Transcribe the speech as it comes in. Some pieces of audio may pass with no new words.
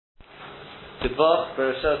Good Bach,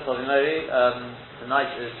 Bereshit Tovinori.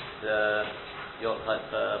 Tonight is your type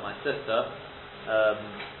for my sister,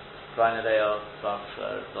 Rainer Leah, Bach,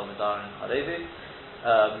 Domidar, and Halevi.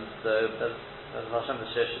 So, as Hashem, the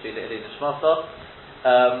shir should be the Ili Nishmasa.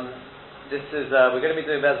 This is, we're going to be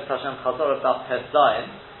doing Bez Hashem Chazor about Tes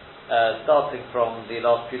Zion, starting from the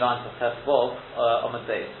last few lines of Tes Vov on the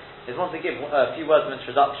day. I just want to give a few words of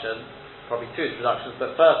introduction, probably two introductions,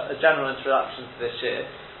 but first a general introduction to this shir.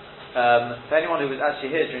 For anyone who was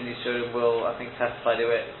actually here during these shurim will, I think, testify they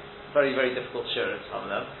were very, very difficult shurim, some of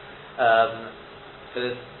them.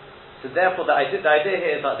 So therefore, the idea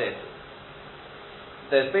here is like this.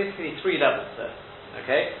 There's basically three levels there.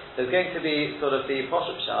 Okay? There's going to be sort of the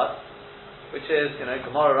Poshup Pshat, which is,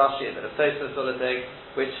 Gemara, Rashi, a bit of Tosfos sort of thing,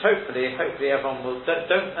 which hopefully everyone will,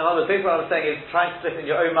 don't, another big what I was saying is try and slip in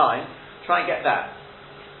your own mind, try and get that.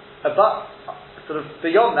 But, sort of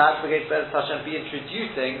beyond that, we're going to be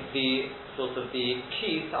introducing the sort of the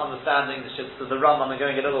keys to understanding the shit, so the Rambam and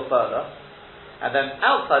going a little further. And then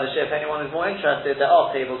outside the shit, if anyone is more interested, there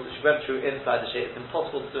are tables which we went through inside the shit. It's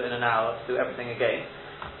impossible to do it in an hour, to do everything again.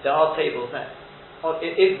 There are tables there.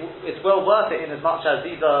 It's well worth it in as much as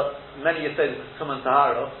these are many Yesodim of Tuman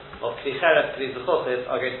Tahara, or Kli Cheret, Kli Zechotis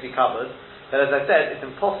are going to be covered. But as I said, it's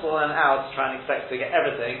impossible in an hour to try and expect to get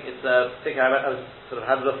everything. It's particularly, I was sort of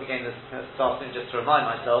had a look again this afternoon just to remind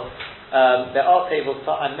myself. There are tables,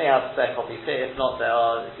 I may have spare copies here. If not,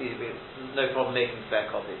 it's no problem making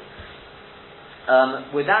spare copies.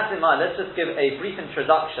 With that in mind, let's just give a brief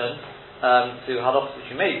introduction to halachos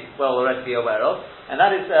which you may well already be aware of, and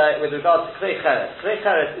that is with regard to Klei Cheres. Klei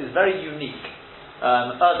Cheres is very unique.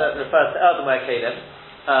 That refers to earthenware kelim.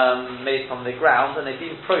 Made from the ground, and they've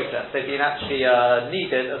been processed. They've been actually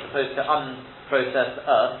kneaded as opposed to unprocessed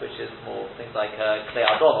earth, which is more things like klei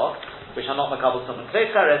adova, which are not makabel tumah.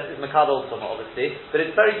 Klei cheres is makabel tumah, obviously, but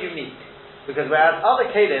it's very unique because whereas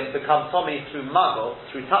other kelim become tommy through magel,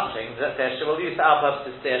 through touching, let's say we'll use for our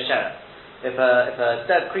purposes their sheretz. If a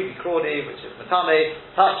dead creepy crawly, which is matame,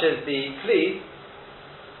 touches the kli,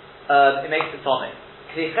 it makes it tommy.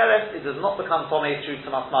 Kli Cheres, it does not become tomei through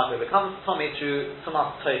Tumas Magel, it becomes tomei through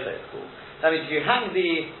Tumas Toicha, it's called. That means if you hang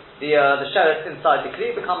the sheretz inside the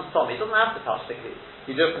Kli, it becomes tomei. It doesn't have to touch the Kli.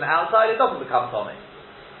 You do it from the outside, it doesn't become tomei.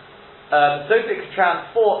 So it can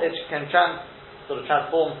transport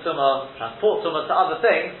Tumah to other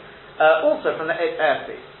things, also from the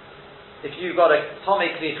airspace. If you've got a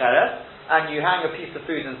tomei Kli Cheres, and you hang a piece of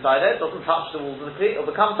food inside it doesn't touch the walls of the Kli, it'll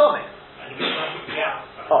become tomei.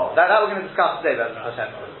 That we're going to discuss today.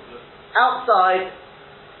 Outside,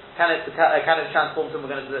 can it transform? We're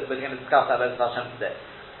going to discuss that today.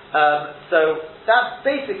 So that's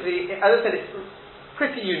basically, as I said, it's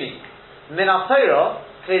pretty unique. Minatora,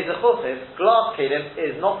 klei zechotis, glass kelim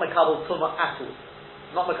is not makabel tumah at all.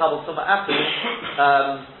 Not makabel tumah at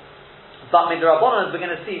all. But midrabanan, we're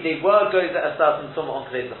going to see they were goes at a certain tumah on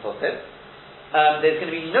klei zechotis. There's going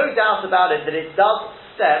to be no doubt about it that it does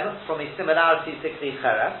stem from a similarity to Kli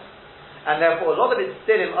Cheres, and therefore a lot of its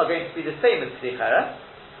dinim are going to be the same as Kli Cheres.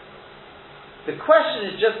 The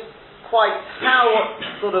question is just quite how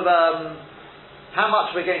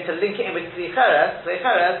much we're going to link it in with Kli Cheres,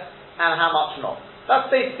 and how much not.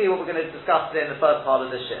 That's basically what we're going to discuss today in the first part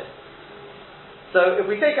of this shir. So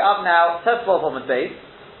if we take it up now, Tes Vov on the base,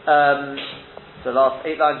 the last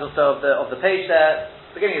 8 lines or so of the page there,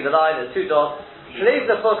 beginning of the line, there's 2 dots.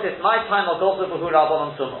 My time what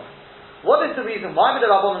is the reason why would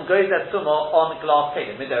the Rabbanon go to tumah on glass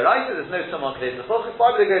kelim? Midaraita, there's no tumah on klei zechotis.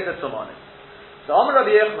 Why would they go to tumah on it? So Amar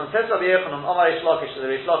Rabbi Yochanan says, Amar Reish Lakish, the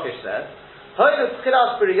Reish Lakish says,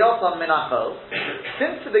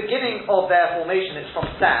 since the beginning of their formation it's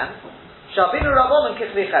from sand, Shabinu Rabbanon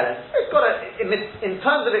Kikli Cheres. It's got in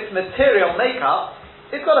terms of its material makeup,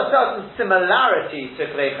 it's got a certain similarity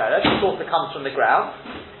to Klei Cheres. It also comes from the ground.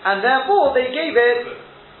 And therefore, they gave it,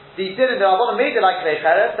 the din in the Rabbanon made it like Klei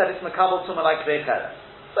Cheres, that it's makabel tumah like Klei Cheres.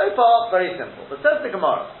 So far, very simple. But says the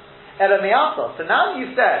Gemara, Elamiasa, so now you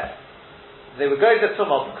said, they were going to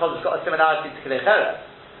tumah because it's got a similarity to Klei Cheres.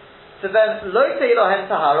 So then, Lo Teilohen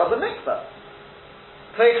Tahara of the mikvah.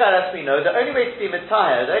 Klei Cheres, we know, the only way to be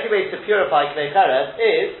mitahar, the only way to purify Klei Cheres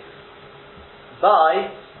is by,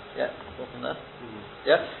 what's in there?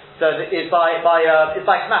 Yeah? So it's by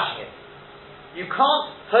smashing it. You can't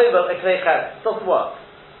tovel a klei cheres. It doesn't work.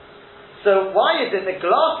 So why is it that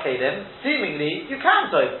glass kelim, seemingly, you can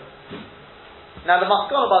tovel? Now the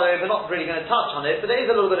maskana, by the way, we're not really going to touch on it, but there is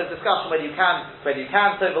a little bit of discussion whether you can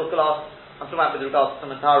tovel glass. I'm talking about with regards to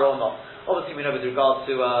Samantara or not. Obviously we know with regards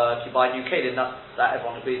to if you buy new kelim, that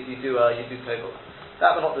everyone agrees you do tovel.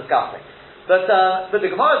 That we're not discussing. But the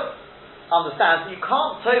Gemara understands that you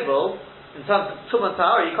can't tovel in terms of Tumah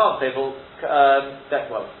Tahara, you can't table,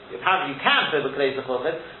 apparently you can table Kalei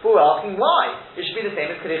Zechofis, but we're asking why. It should be the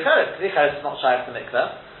same as Kalei Cheres. Kalei Cheres is not Shayach to Mikveh.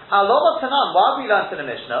 Aloma Tanan, why have we learned in the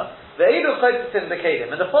Mishnah? The Eilu Chodesim the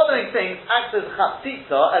Kedim, and the following things act as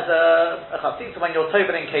Chatzitza, as a Chatzitza when you're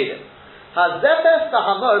Tobin in Kedim. HaZefes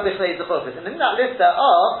v'hamor b'chlei zechofis. And in that list there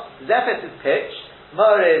are, Zefes is pitch,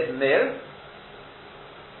 Mor is mir,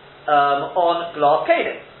 on glass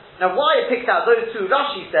Kedim. Now why it picked out those two,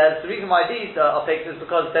 Rashi says, the reason why these are picked is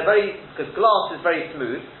because because glass is very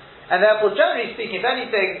smooth, and therefore generally speaking, if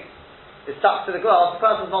anything is stuck to the glass, the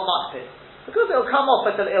person's not makpid. Because it'll come off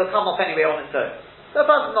anyway on its own. The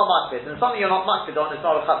person's not makpid, and something you're not makpid on is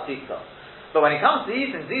not a chatzitza. But when it comes to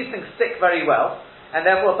these things stick very well, and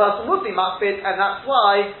therefore a person would be makpid, and that's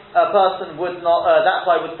why a person would not, that's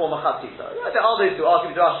why it would form a chatzitza. There are those who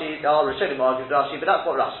argue with Rashi, there are Rishonim who argue with Rashi, but that's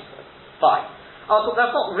what Rashi says. Fine.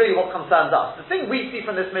 That's not really what concerns us. The thing we see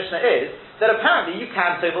from this Mishnah is that apparently you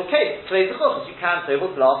can table kelim. You can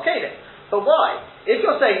table glass kelim. But why? If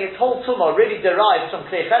you're saying its whole tumah really derives from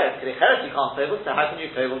klei cheres you can't table, so how can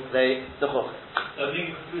you table klei zechuchos? So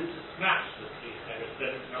you could smash the klei cheres,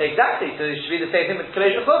 then it's not... Exactly, so it should be the same thing with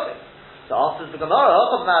klei zechuchos. So answers the Gemara,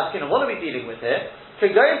 what are we dealing with here?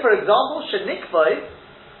 Could go in, for example, shenikvoi,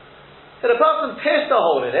 that a person pierced a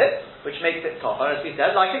hole in it, which makes it tougher, as we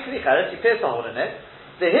said, like a kli cheres, you pierce a hole in it.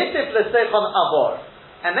 The hitif l'seichon abor,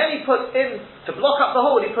 and then he put in, to block up the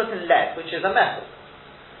hole, he put in lead, which is a metal.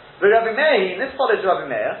 But Rabbi Meir, and this follows Rabbi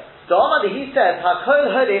Meir, the Amadi, he says, hakol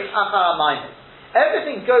holich achar amaynis.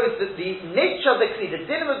 Everything goes, the nature of the kli, the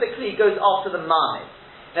din of the kli goes after the mamid.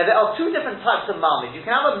 Now there are two different types of mamid. You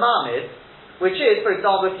can have a mamid, which is, for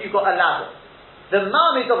example, if you've got a ladder. The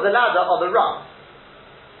mamid of the ladder are the rungs.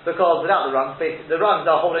 Because without the rungs, basically, the rungs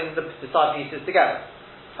are holding the side pieces together.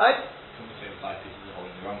 Right? Side pieces are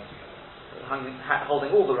holding the rungs together. Holding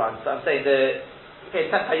all the rungs. So I'm saying it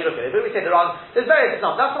depends how you look at it. But we say the rungs, there's various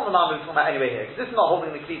examples. That's not the mamid we're talking about anyway here, because this is not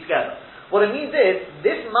holding the kli together. What it means is,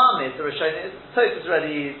 this mamid, the Rishonim, Tosfos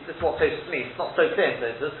already, this is what Tosfos means. It's not so clear in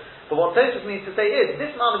Tosfos. But what Tosfos means to say is,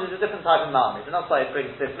 this mamid is a different type of mamid. And that's why it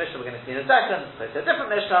brings this Mishnah we're going to see in a second. So it's a different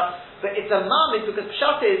Mishnah. But it's a mamid because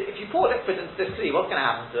Pshat is, if you pour liquid into this kli, what's going to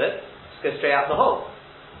happen to it? Just go straight out the hole.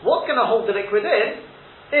 What's going to hold the liquid in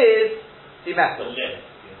is the metal.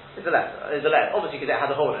 It's a lead. Obviously because it has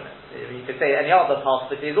a hole in it. You could say any other part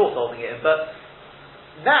of the kli is also holding it in. But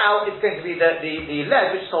now it's going to be the lead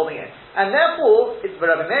which is holding it. And therefore, it's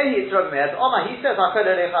Rabbi Meir, he says,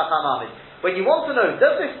 when you want to know,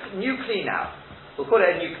 does this new kli now, we'll call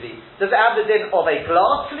it a new kli, does it have the din of a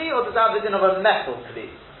glass kli or does it have the din of a metal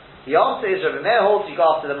kli? The answer is Rabbi Meir holds you go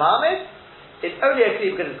after the mamid. It's only a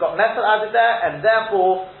kli because it's got metal added there, and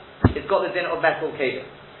therefore it's got the din of metal kelim.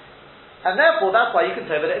 And therefore that's why you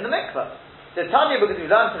can turn it in the mikvah. The Tanya, because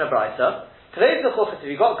we learned in a brayta, today's the chuchas,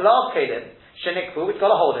 if you've got glass kelim, shenikfu, which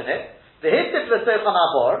got a hole in it, the hitif l'seichon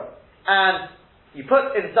abor, and you put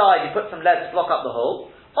some lead to block up the hole.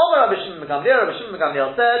 Omer Rabbi Shimon ben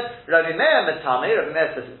Gamliel said, Rabbi Meir metame, Rabbi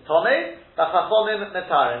Meir says it's tome, the Chachomim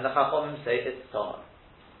metarin, the Chachomim say it's tome.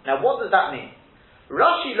 Now what does that mean?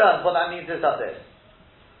 Rashi learns what that means is that this.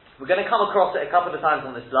 We're going to come across it a couple of times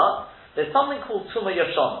on this lot. There's something called Tumah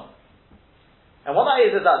Yashana. And what that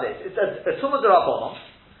is that this. It's a Tumah D'Rabbanan.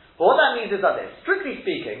 But what that means is that this. Strictly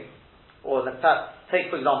speaking, or in fact, take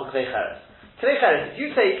for example Klei Cheres. Klei Cheres, if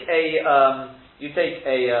you take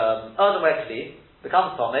a earthenware kli,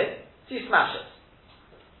 becomes tomei, so you smash it.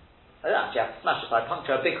 You have to smash it by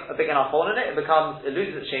puncture a big enough hole in it, it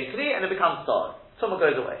loses its shem kli, and it becomes star. Tumah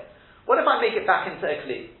goes away. What if I make it back into a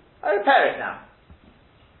kli? I repair it now.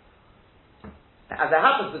 As it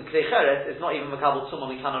happens with Klei Cheres, it's not even Mekabel Tumah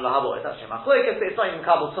Mikano Lahabo. It's actually Machloikas, but it's not even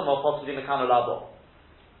Mekabel Tumah, possibly Mikano Lahabo.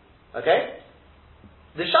 Okay?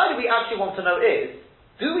 The shayla we actually want to know is,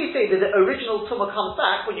 do we say that the original tumah comes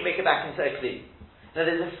back when you make it back into a kli? Now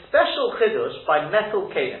there's a special chiddush by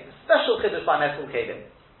metal kelim,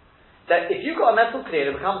 that if you've got a metal kli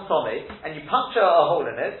and it becomes tomei, and you puncture a hole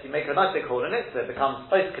in it, you make a nice big hole in it, so it becomes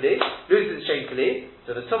post kli, loses its shem kli,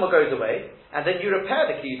 so the tumah goes away, and then you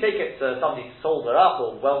repair the kli, you take it to somebody to solder up,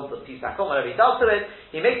 or weld the piece back on, whatever he does to it,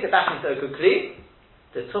 he makes it back into a good kli,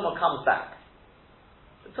 the tumah comes back.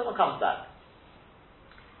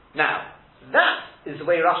 Now, that is the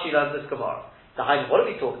way Rashi learns this Gemara. So, what are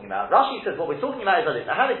we talking about? Rashi says what we're talking about is that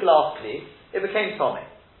I had a glass kli, it became tomei.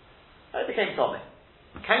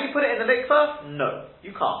 Can you put it in the mikvah? No,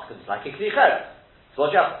 you can't, because it's like a kli cheres. So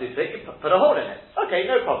what you have to do to it, you put a hole in it. Okay,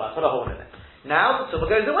 no problem, I put a hole in it. Now the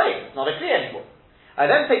tumah goes away, it's not a kli anymore. I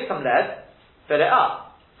then take some lead, fill it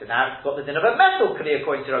up. So now it's got the din of a metal kli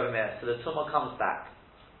according to Rabbi Meir, so the tumah comes back.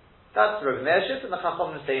 That's Rabbi Meir Shit, and the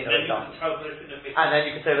Chachomim say no. And then you can tovel it in the mikveh. And then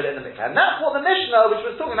you can tovel it in the mikveh. And that's what the Mishnah, which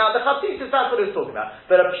was talking about, the Chatzitzus, that's what it was talking about.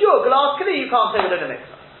 But a pure glass kli, you can't tovel it in the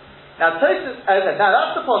mikveh. Now, Tosfos, now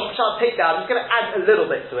that's the posh, which I'll take down. I'm just going to add a little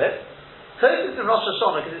bit to it. Tosfos in Rosh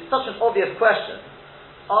Hashanah, because it's such an obvious question,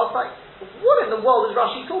 I was like, what in the world is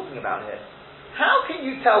Rashi talking about here? How can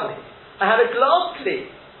you tell me? I had a glass kli,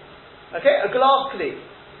 okay, a glass kli.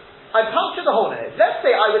 I punctured a hole in it. Let's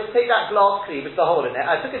say I would take that glass kli with the hole in it,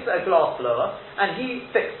 I took it to a glass blower, and he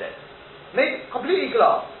fixed it. Made it completely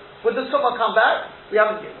glass. Would the tumah come back? We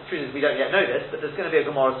don't yet know this, but there's going to be a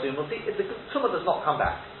Gemara soon. We'll see if the tumah does not come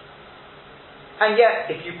back. And yet,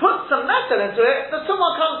 if you put some metal into it, the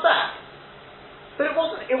tumah comes back. But it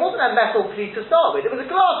wasn't a metal kli to start with, it was a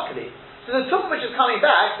glass kli. So the tumah which is coming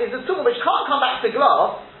back is the tumah which can't come back to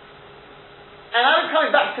glass, and I'm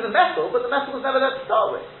coming back to the metal, but the metal was never there to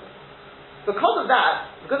start with. Because of that,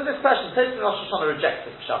 because of this question, Tosfos in Rosh Hashanah rejects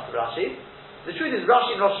this pshat of Rashi. The truth is,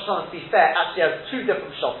 Rashi in Rosh Hashanah, to be fair, actually has two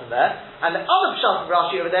different pshats in there, and the other pshat of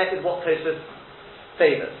Rashi over there is what Tosfos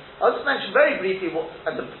favours. I'll just mention very briefly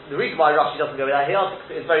the reason why Rashi doesn't go with that here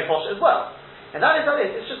is very posh as well. And that is how it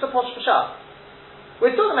is, it's just a posh pshat.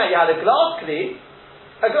 We're talking about you had a glass kli,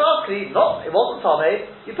 it wasn't Tomei,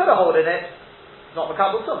 you put a hole in it, it's not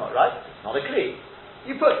Makabel Tumah, right? It's not a kli.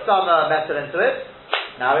 You put some metal into it,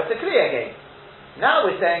 now it's a kli again. Now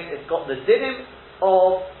we're saying it's got the dinim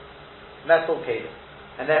of metal kelim,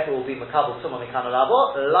 and therefore will be Makabel Tumah Mikano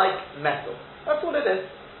Labo, like metal. That's all it is.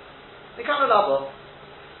 Mikano Labo.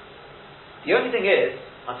 The only thing is,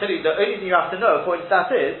 I'll tell you, the only thing you have to know according to that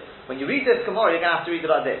is, when you read this Gemara, you're going to have to read it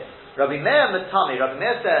like this. Rabbi Meir Matami, Rabbi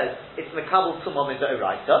Meir says it's Mekabel Tumah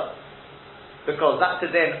Midoraita, because that's the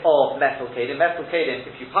din of metal kelim. Metal kelim,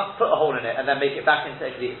 if you put a hole in it and then make it back into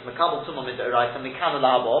a kli, it's Mekabel Tumah Midoraita, Mikano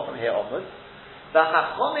Labo from here onwards. The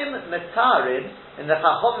Chachomim Metarin, and the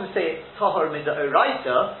Chachomim say it's Tahor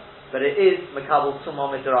Midoraita, but it is Mekabel Tumah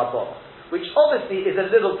Midorabah, which obviously is a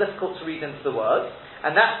little difficult to read into the word,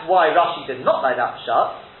 and that's why Rashi did not like that pshat.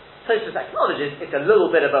 Tosfos acknowledges it's a little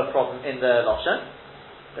bit of a problem in the Lashon.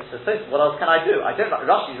 So what else can I do? I don't like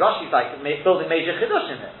Rashi. Rashi's like building major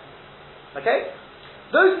chidush in it. Okay?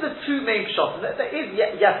 Those are the two main pshatim. There is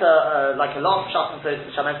yet a like a last pshat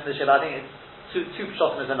which I mentioned this year, but I think it's two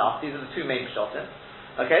pshatim is enough. These are the two main pshatim.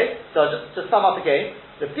 Okay? So just to sum up again,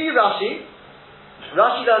 the Fi Rashi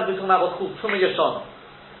learns we're talking about what's called Tumah Yashana.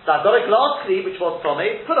 So I've got a glass kli which was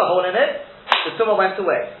Tomei, put a hole in it, the Tumah went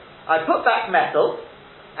away. I put back metal,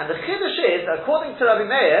 and the chiddush is, according to Rabbi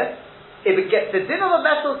Meir, if it gets the din of a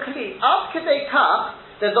metal kli up kedei kach,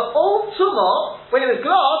 then the old tumah, when it was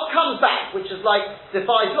glass, comes back, which is like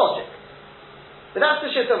defies logic. But that's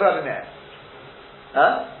the shit of Rabbi Meir.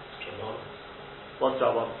 Huh? What's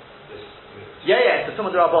Rabban? Yeah, it's the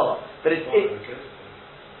tumah d'Rabbanan. But it's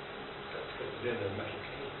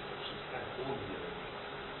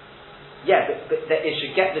yeah, but it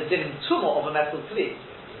should get the din tumah of a metal kli.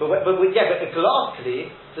 But a glass kli,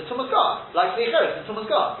 the tumah's gone. Like the Cheres, the tumah's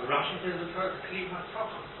gone. The Russian says the first kli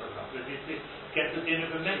matachah, but it gets the din of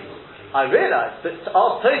a metal kli. I realise, but to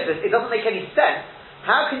ask Tosfos, it doesn't make any sense.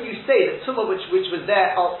 How can you say that tumah which was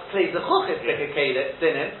there plays the chuchis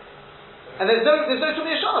dinim, and there's no tumah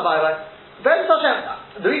yashana by the way.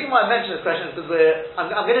 The reason why I mention this question is because I'm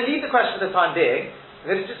going to leave the question for the time being. I'm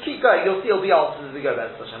going to just keep going. You'll see it'll be answers as we go.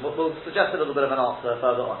 We'll suggest a little bit of an answer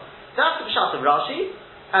further on. That's the pshat of Rashi.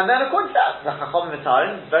 And then according to that, the Chachomim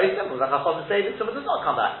Metarin is very simple. The Chachomim say that tumah does not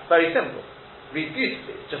come back. Very simple. Read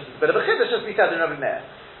beautifully. It's just a bit of a chiddush, just we said in Rabbi Meir.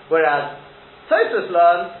 Whereas Tosfos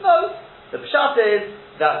learns, no, the pshat is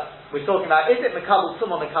that we're talking about, is it Mekabel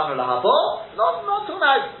Tumah Mekano Lahabo? Not talking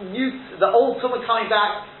about the old tumah coming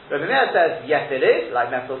back. Rabbi Meir says, yes it is,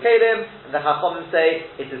 like Metal Kelim, and the Chachomim say,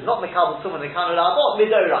 it is not Mekabel Tumah Mekano Lahabo,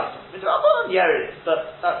 Midoraita. Midoraita, yeah it is.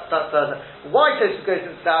 But that's why Tosfos goes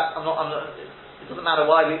into that, it doesn't matter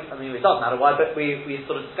why it does matter why, but we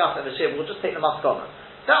sort of discussed it this year, we'll just take the maskana.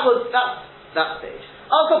 That's that stage.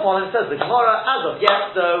 Al Kaponim says the Gemara, as of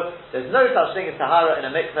yet though, there's no such thing as Tahara in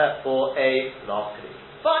a mikveh for a glass kli.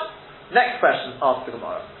 Fine. Next question asked the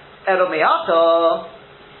Gemara. Elomiato.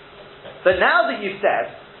 But now that you've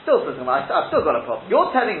said, still says Gemara, I've still got a problem.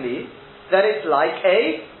 You're telling me that it's like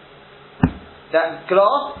that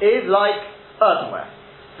glass is like earthenware.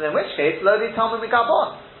 So in which case, Lodi Talmud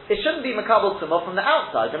Mikabon. It shouldn't be Makabel Tumah from the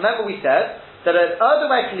outside. Remember we said that an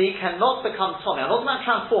earthenware kli cannot become Tomei. I'm not talking about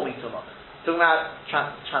transforming Tumah. I'm talking about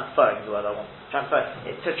transferring is the word I want.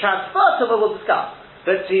 To transfer Tumah we'll discuss.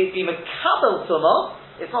 But to be Makabel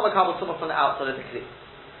Tumah, it's not Makabel Tumah from the outside of the kli.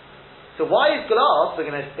 So why is glass,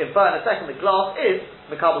 we're going to infer in a second that glass is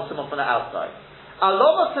Makabel Tumah from the outside.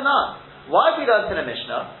 Aloma Tanan. Why have we learned in a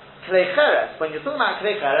Mishnah klei cheres, when you're talking about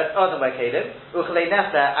klei cheres, earthenware kelim, uchlei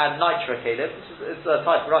nefer and nitra kelim, which is it's a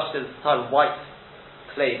type, Rush is a type of white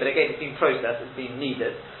clay, but again it's been processed, it's been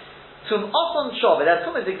kneaded. Tum oson shove, their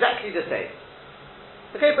tum is exactly the same.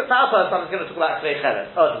 Okay, but now first I'm going to talk about klei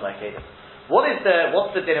cheres, earthenware kelim.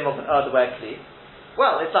 What's the dinim of an earthenware kli?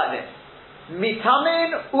 Well, it's like this.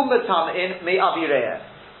 Mitamin umetamin me avireya.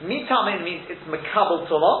 Mitamin means it's makabel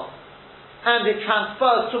tumah, and it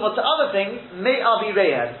transfers tumah to other things, me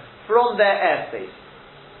avireya, from their airspace.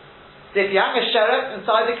 So if you hang a sheret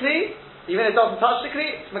inside the kli, even if it doesn't touch the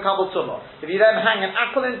kli, it's makabel tumah. If you then hang an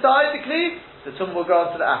apple inside the kli, the tumah will go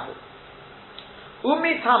onto the apple.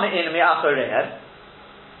 Umitamin me achoreya.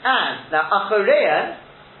 And now achoreya,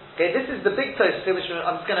 okay, this is the big toast which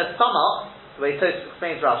I'm just going to sum up the way Toast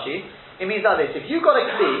explains Rashi. It means like this: if you've got a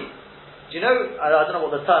kli, do you know? I don't know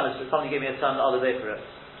what the term is, but somebody gave me a term the other day for it.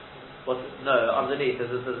 Underneath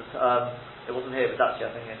it wasn't here, but actually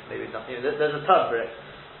I think maybe it's nothing. There's a term for it.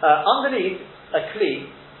 Underneath a kli,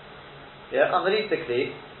 underneath the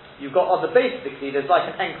kli, you've got on the base of the kli. There's like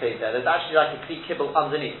an enclave there. There's actually like a kli kibble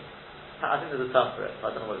underneath. I think there's a term for it.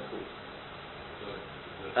 I don't know what it's called.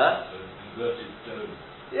 Inverted dome.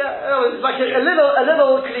 Yeah, it's like a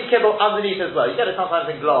little kli kibble underneath as well. You get it sometimes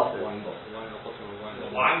in glasses.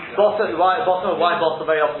 Bottom of wine bottle,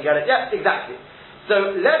 very often you get it. Yeah, exactly.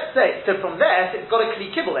 So let's say, from there, it's got a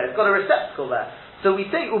kli kibble there, it's got a receptacle there. So we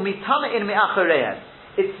say, umitama in me'achorehem.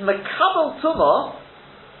 It's makabel tumah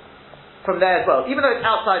from there as well, even though it's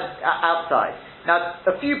outside. Now,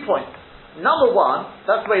 a few points. Number one,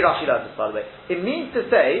 that's the way Rashi learns this, by the way. It means to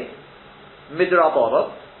say,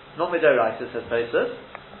 midrabanan, not midoraisa, says Tosfos.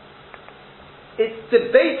 It's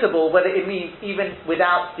debatable whether it means even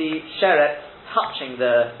without the sheret touching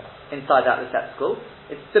the inside that receptacle.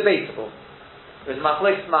 It's debatable. There's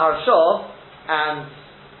Machlokes Maharsha and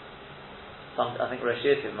I think Rosh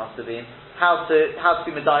Yeshiva must have been how to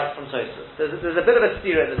be medayik from Tosfos. There's a bit of a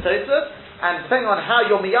steer in the Tosfos, and depending on how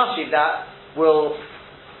you're miyashiv, that will.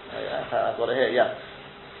 I've got it here. Yeah.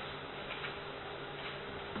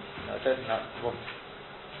 No, I don't think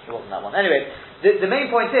it wasn't that one. Anyway, the main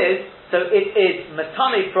point is, so it is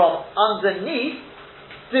matame from underneath.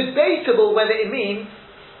 Debatable whether it means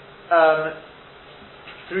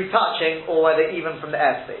through touching or whether even from the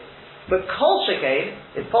airspace. But kol shekain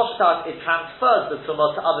is poshetas, it transfers the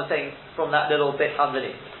tumah to other things from that little bit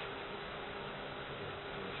underneath.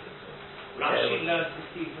 Rashi learns to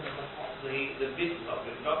see from the business of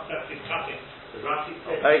it, not just touching.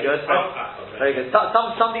 Very good. Very good.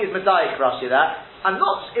 Somebody is medayik Rashi that.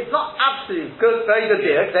 It's not absolutely good, very good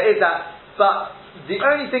deal, there is that, but the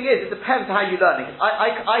only thing is, it depends how you learn it.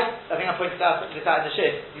 I think I pointed this out in the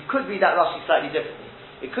shift. You could read that Rashi slightly differently.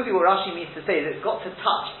 It could be what Rashi means to say, that it's got to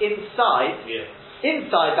touch inside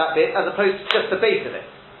that bit, as opposed to just the base of it.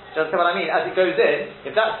 Do you understand what I mean? As it goes in,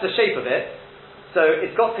 if that's the shape of it, so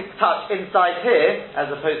it's got to touch inside here,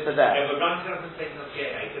 as opposed to there. Yeah, but Rashi doesn't say not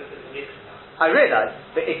yet, it just says mix. I realise,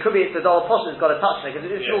 but it could be it's the Dol Posh's got to touch it, because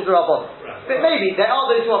it's all the Rabban. But maybe, there are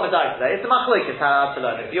those who are medayik today. It's the machlokes how to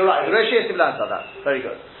learn it. You're right, the Rosh Yeshiva learns like that. Very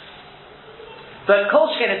good. But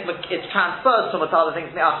kol sheken, it transfers from other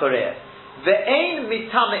things, me'achoreah. Ve'ein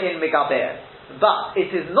mitamein megaber. But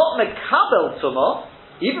it is not mekabel tumah,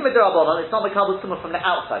 even with the Rabbanon, it's not mekabel tumah from the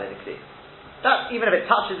outside of the kli. That, even if it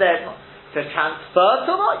touches there, it's not. To transfer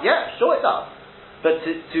tumah, yeah, sure it does. But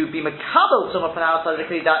to be mekabel tumah from the outside of the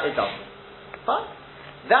kli, that it doesn't. Fine.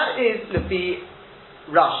 That is Lefi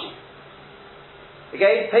Rashi.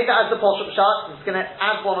 Okay, take that as the Poshut Pshat. I'm just going to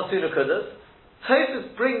add one or two Nakudas.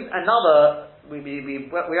 Tosfos brings another.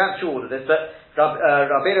 We aren't sure of this, but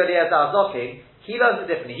Rabbeinu Eliezer Azokin, he learns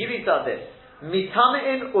it differently. He reads out this: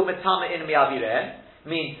 Mitamein u'mitamein mi'aviren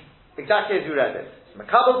means exactly as you read it. It's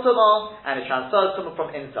makabel tumah and it transfers tumah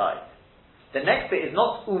from inside. The next bit is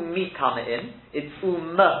not umitamein; it's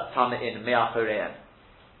umatamein mi'achorein.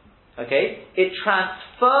 Okay, it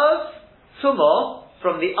transfers tumah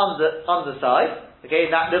from the underside. Okay,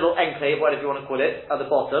 that little enclave, whatever you want to call it, at the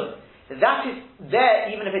bottom. That is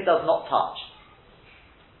there, even if it does not touch.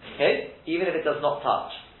 Okay, even if it does not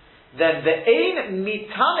touch. Then the ein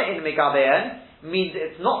mitana in megabein means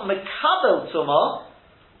it's not mekabel tumah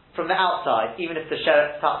from the outside, even if the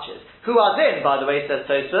sheret touches. Who are in, by the way, says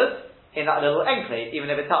Tosfos, in that little enclave, even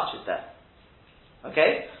if it touches there.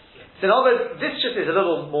 Okay. So in other words, this shift is a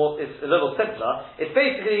little simpler. It's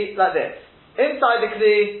basically like this. Inside the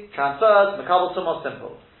kli, transfers, makabel tumah,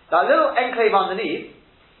 simple. That little enclave underneath,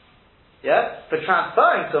 for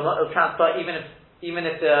transferring tumah, it'll transfer even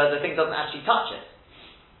if the thing doesn't actually touch it.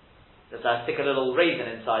 Just stick a little raisin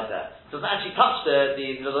inside there. It doesn't actually touch the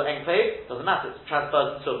little enclave, doesn't matter, it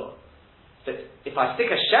transfers tumah. But if I stick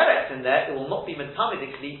a sheret in there, it will not be metamid the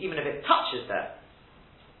kli even if it touches there.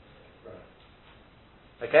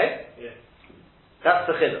 Right. Okay? Yeah. That's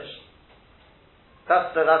the chiddush.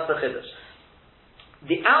 That's the chiddush.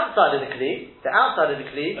 The outside of the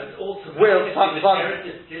kli But also will the sheret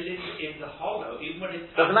is still in the hollow, even when it's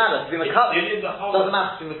doesn't matter. To be makabel, still in the hollow. doesn't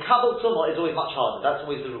matter. To be makabel tumah is always much harder. That's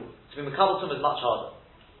always the rule. To be makabel tumah is much harder.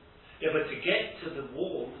 Yeah, but to get to the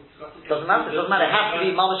wall, it's got to Doesn't matter. It doesn't matter. It has to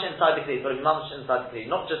be mamash inside the kli. It's got to be mamash inside the kli,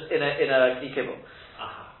 not just in a kli kibbul.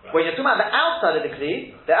 Right. When you're talking about the outside of the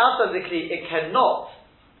kli, it cannot.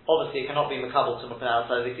 Obviously, it cannot be makabel tumah from the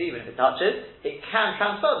outside of the kli, even if it touches. It can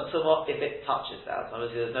transfer the tumah if it touches the outside.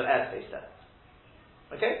 Obviously, there's no airspace there.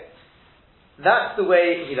 Okay, that's the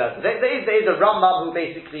way he does it. There is a Rambam who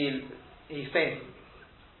basically he explains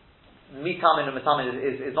mitamin and mitamin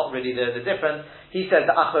is not really the difference. He says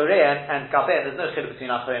that achorein and gabein, there's no chiluk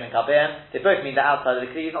between achorein and gabein. They both mean the outside of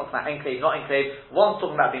the kli. He's not talking about enclave, not enclave. One's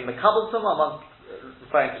talking about being makabel tumah, one's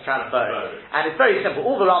referring to transfer. And it's very simple.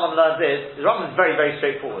 All the Rambam learns is the Rambam is very, very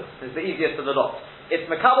straightforward. It's the easiest of the lot.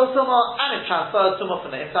 It's makabel tumah and it transfers tumah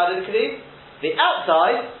from the inside of the kli. The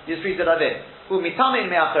outside, you just read it like this.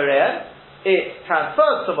 Mitamin me'achorein. It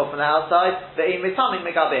transfers tumah from the outside, but in mitamin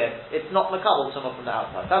megabein, it's not makabel tumah from the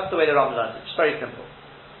outside. That's the way the Rambam learns it. It's very simple.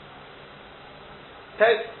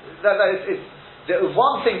 Okay, the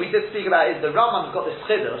one thing we did speak about is the Rambam's got this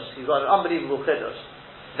chiddush. He's got an unbelievable chiddush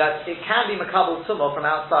that it can be makabel tumah from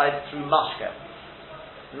outside through mashke.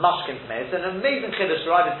 Mashkin tumah. It's an amazing chiddush. The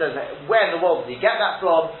Rambam says, where in the world did he get that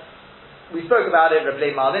from? We spoke about it,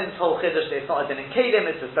 Rabbi Marlin's whole chiddush, it's not a din in kelim,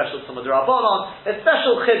 it's a special tumah d'Rabbanan, a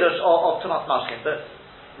special chiddush of tumas mashkin, but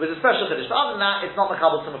with a special chiddush. But other than that, it's not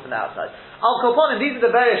makabel tumah from the outside. Al Koponim, these are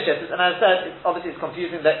the various shittas, and as I said, obviously it's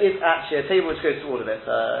confusing, there is actually a table which goes through all of it.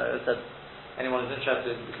 As I said, anyone who's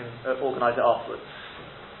interested, we can organise it afterwards.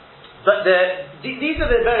 But these are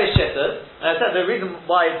the various shittas, and I said the reason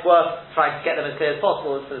why it's worth trying to get them as clear as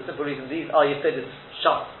possible is for the simple reason these are Yisodis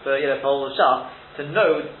shut for whole shut. To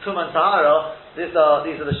know Tumah and Tahara, these are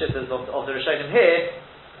the shittas of the Rishonim here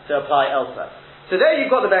to apply elsewhere. So there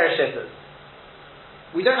you've got the various shittas.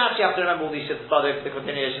 We don't actually have to remember all these shittas by the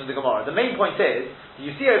continuation of the Gemara. The main point is,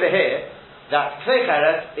 you see over here that Klei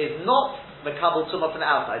Cheres is not makabel tumah from the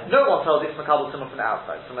outside. No one tells it's makabel tumah from the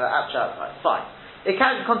outside, from the actual outside. Fine. It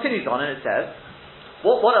continues on and it says,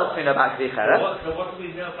 what else do we know about Klei Cheres? So what do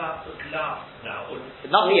we know about the glass now?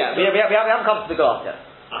 Nothing yet. We haven't come to the glass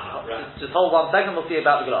yet. Right. Just hold 1 second, we'll see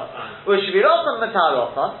about the glass. And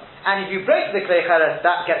if you break the Klei Cheres,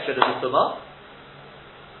 that gets rid of the tumah.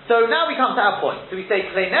 So now we come to our point. So we say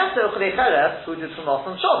Klei Nefesh or Klei Cheres, which is from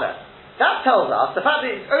Osam Shover. That tells us, the fact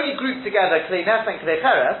that it's only grouped together, Klei Nefesh and Klei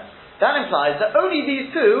Cheres, that implies that only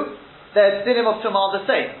these two, their dinim of tumah are the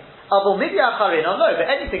same. Avol Midya Acharin, no, but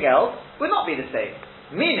anything else would not be the same.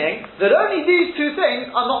 Meaning that only these two things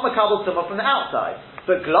are not makabel tumah from the outside.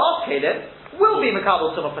 But glass kelim will be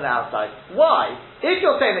makabel tumah from the outside. Why? If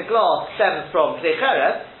you're saying that glass stems from Klei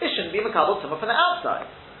Cheres, it shouldn't be makabel tumah from the outside.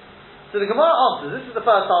 So the Gemara answers, this is the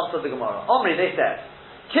first answer of the Gemara. Omri, they said,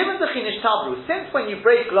 Kiven Zechinish Tabru, since when you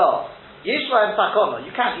break glass, Yishra and Sakona,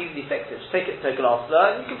 you can't easily fix it. Just take it to a glass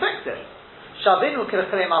slur and you can fix it. Shavinu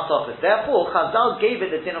Klei Masofis. Therefore, Chazal gave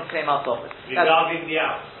it the din of Klei Masofis. Regarding the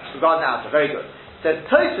outside. Regarding the outside, very good. Says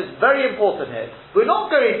Tosfos, very important here. We're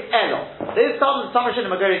not going Elon. There's some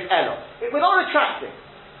Rishonim are going Elon. We're not retracting.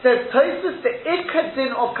 Says Tosfos, the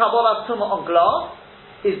Ikadin of Kabbalah Tumah on glass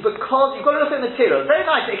is because you've got to look at the material. It's very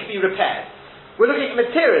nice that it can be repaired. We're looking at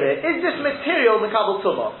material here. Is this material Makabel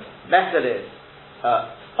Tumah? Metal is.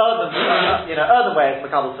 Earthenware is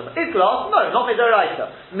Makabel Tumah. Is glass? No, not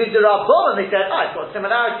Midoraita. Midorabbanan, they said, it's got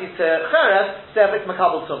similarities to Cheres, therefore it's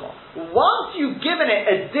Makabel Tumah. Once you've given it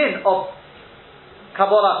a din of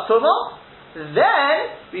Kabbalah Tumah, then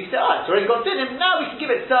we say, it's already got dinim, now we can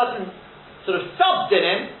give it certain sort of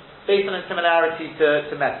sub-dinim based on its similarity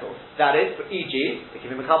to metal. That is, for e.g., it can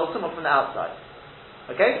be makabel tumah from the outside.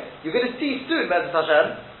 Okay? You're going to see soon, Be'ezus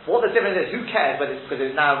Hashem, what the difference is. Who cares whether it's because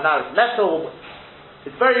now it's metal.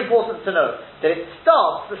 It's very important to know that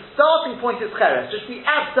the starting point is cheres. Just we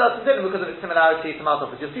add certain dinim because of its similarity to metal.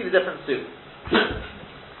 You'll see the difference soon.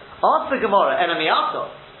 Ask the Gemara, enemy after.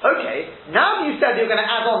 Okay, now you said you're going to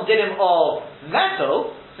add on dinim of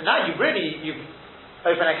metal, so now you've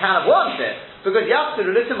opened a can of worms here, because you have to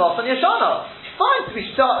litim off on Yashana. Fine, so we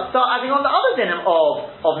start adding on the other dinim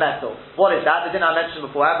of metal. What is that? The din I mentioned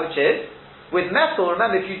before, which is, with metal,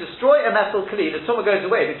 remember, if you destroy a metal kli, the tumah goes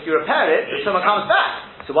away, but if you repair it, the tumah comes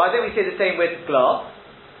back. So why don't we say the same with glass?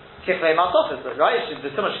 Kichlei masofis, right? The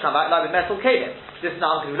tumah should come back like with metal kelim. This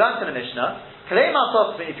now, because we learned in the Mishnah, klei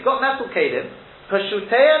masofis, if you've got metal kelim,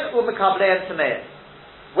 Pashutean umekablean tamean.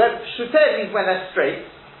 When Pashutean means when they're straight,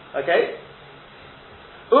 okay?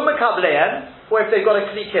 Umekablean, or if they've got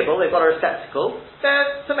a kli kibble, they've got a receptacle,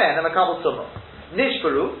 they're tamean, they're makabel tumah.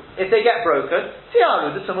 Nishbaru, if they get broken,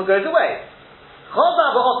 tiaru, the tumah goes away.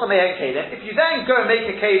 If you then go and make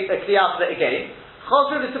a kli out of it again,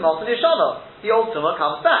 the old tumah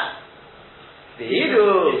comes back. This is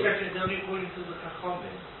only according to the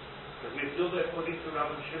Chachamim. Because we feel that according to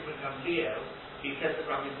Rabbi Shimon Gamliel, he says that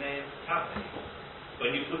Rabbi Meir Tameh,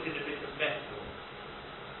 when you put in a bit of metal.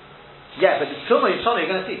 Yeah, but the tumah yishana,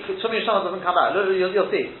 you're going to see, tumah yishana doesn't come out.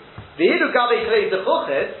 You'll see. V'idu gabe klei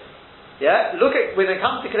zechuchis, yeah, look at, when it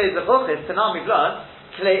comes to klei zechuchis, Tanam we've learned,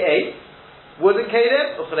 klei 8, wooden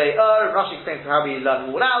kelim, uchlei Rashi explains how we learn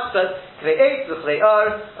them all out, but klei 8, uchlei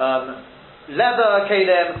leather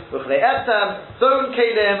kelim, uchlei etam, bone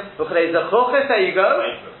kelim, uchlei zechuchis, there you go,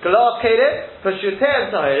 glass kelim,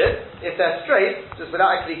 pashuter tahirit, if they're straight, just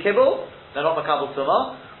without a kli kibble, they're not makabel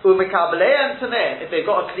tumah, umekablean tameh, if they've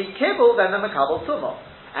got a kli kibble, then they're makabel tumah.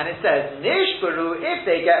 And it says, nishbaru, if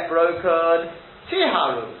they get broken,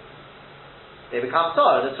 tiharu, they become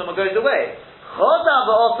tar, the tumah goes away.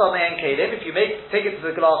 If you take it to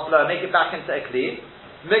the glass blower, make it back into a kli,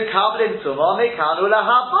 mekablin tumah mekanu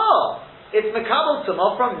lahaba. It's mekabel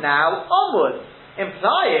tumah from now onwards,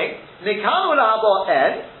 implying mekanu lahaba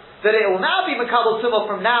en that it will now be mekabel tumah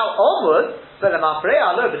from now onwards. But the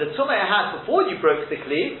mafreya but the tumah it had before you broke the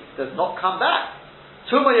kli does not come back.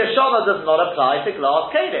 Tumah yashana does not apply to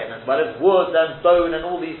glass kelim, as well as wood and bone and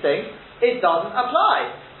all these things. It doesn't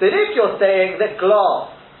apply. But if you're saying that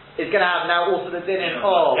glass is going to have now also the din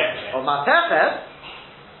of matechet,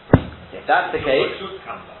 if that's the case,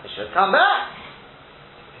 it should come back.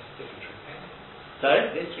 So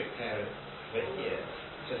this repair over here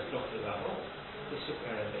just blocked the hole. This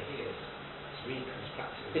repair over here is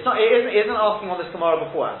reconstructed. It's not. It isn't asking on this Gemara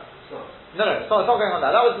before. It's not. No, it's not going on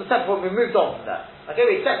that. That was the second point. We moved on from that. Okay,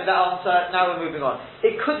 we accepted that answer. Now we're moving on.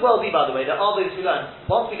 It could well be, by the way, that all those who learn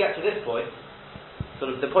once we get to this point,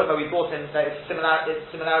 sort of the point where we brought in that it's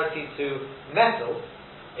similarity to metal,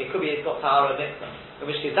 it could be it's got tahara mixer. In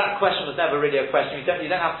which case, that question was never really a question. You don't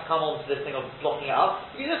have to come on to this thing of blocking it up.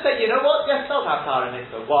 You just say, you know what? Yes, it does have tahara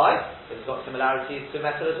mixer. Why? Because it's got similarities to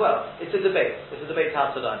metal as well. It's a debate. It's a debate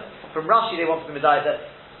how to learn it. From Rashi, they want to medai that.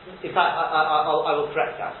 In fact, I will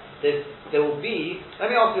correct that. There will be. Let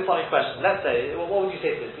me ask you the following question. Let's say, what would you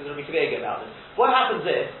say to this? Because it'll be clear about this. What happens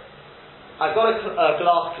if I've got a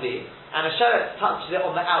glass kli and a sheret touches it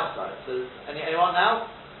on the outside? So, anyone now?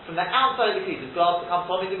 From the outside of the kli, does glass become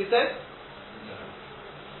tommy, did we say? No.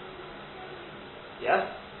 Yes?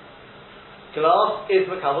 Glass is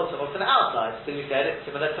makabel from the outside, because we said it's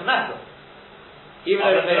similar to metal. Even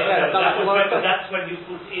though that's when you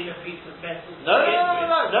put in a piece of metal. No.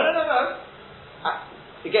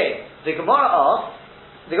 Again, the Gemara asked,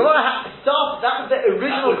 the Gemara started, that was the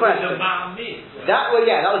original question. That was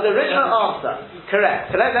the original answer.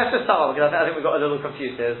 Correct. So let's just start off, because I think we got a little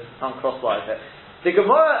confused here, uncrosswise here. The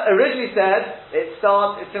Gemara originally said it's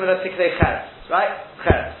similar to Klei Cheres, right?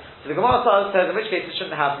 Cheres. So the Gemara says in which case it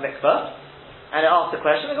shouldn't have mikvah, and it asked the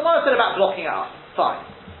question. The Gemara said about blocking it up. Fine.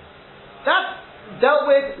 That's dealt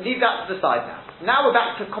with, leave that to the side now. Now we're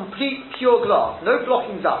back to complete pure glass. No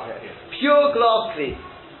blockings up here. Pure glass kli.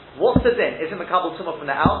 What's the din? Is it makabel tumah from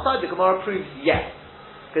the outside? The Gemara proves yes.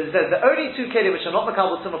 Because it says the only two kelim which are not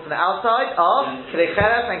makabel tumah from the outside are klei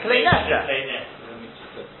cheres and klei nesher.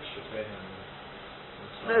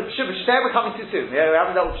 No, Shuteh we're coming too soon. We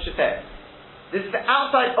haven't dealt with Shuteh. This is the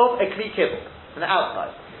outside of a kli kibble. From the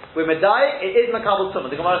outside. With Medai, it is makabel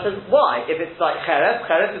tumah. The Gemara says, why? If it's like cheres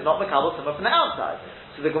is not makabel tumah from the outside.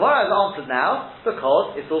 So the Gemara has answered now,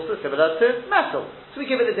 because it's also similar to metal. So we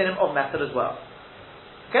give it the dinim of metal as well.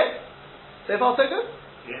 Okay? So far so good?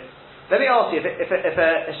 Yes. Let me ask you, if a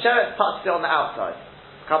sheret touches it on the outside,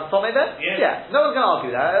 comes tumah then? Yes. Yeah. No one's going to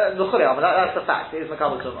argue that. That's the fact. It is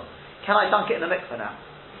makabel tumah. Can I dunk it in the mikveh now?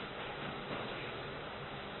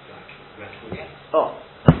 Oh,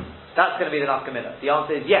 that's going to be the nafkamina. The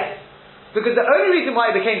answer is yes. Because the only reason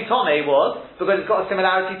why it became tomei was because it's got a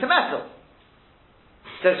similarity to metal.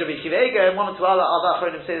 Says Rabbi Akiva Eiger, and one or two other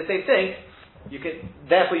achronim say the same thing.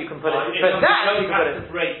 Therefore you can put it. For that you can put it.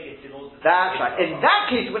 That's right. In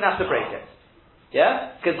that case you wouldn't have to break it.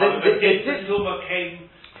 Yeah, because the tumah came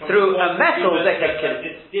through a metal that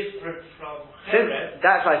it's different from cheres.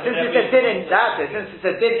 That's right. Since it's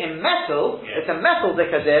a din in metal, it's a metal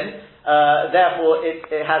dikadin. Therefore,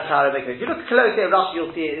 it has tahara mikvah. If you look closely at Rashi,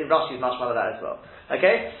 you'll see it in Rashi's mashmal of that as well.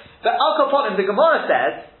 Okay? But Al Kaponim, the Gemara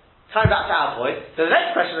says, coming back to our point, so the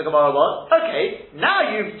next question of the Gemara was, okay, now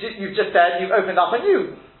you've just said you've opened up a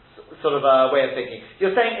new sort of way of thinking.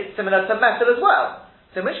 You're saying it's similar to metal as well.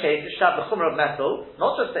 So in which case, it should have the chumrah of metal,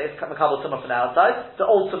 not just that it's makabel tumah from the outside, the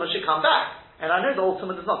old tumah should come back. And I know the old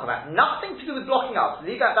tumah does not come back. Nothing to do with blocking up. So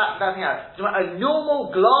leave that thing out. A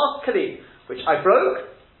normal glass kli, which I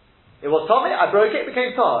broke, it was Tommy, I broke it, it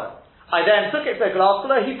became tahor. I then took it to a glass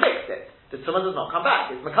filler, he fixed it. The tumah does not come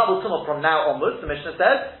back. It's makabel tumah from now onwards, the Mishnah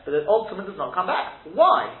says, but the old tumah does not come back.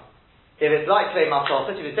 Why? If it's like clay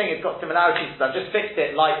masofet, if you're saying it's got similarities, so I've just fixed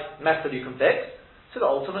it like metal you can fix, so the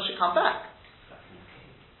old tumah should come back.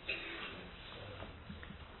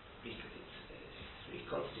 Because it's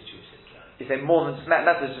reconstituted, right? You say more than just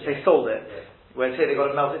metal, just they sold it. Yeah. Whereas here they've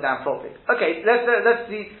got to melt it down properly. Okay, let's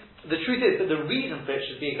see. The truth is that the reason for it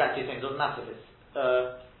should be exactly the same. It doesn't matter if it's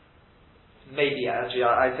maybe actually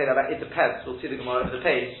I'd say that it depends. We'll see the Gemara over the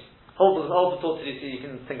page. Hold the thought to you so you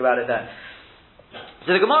can think about it then.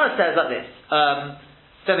 So the Gemara says like this.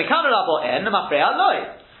 So the Gemara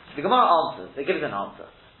answers. They give us an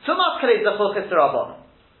answer. Tumas kelim zachuch is rabbanon.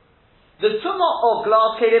 The tumah of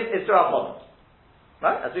glass kelim is rabbanon,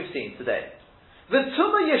 right? As we've seen today. The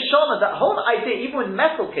tumah yeshana, that whole idea, even with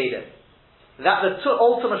metal kelim, that the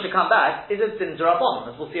old tumah should come back, is a din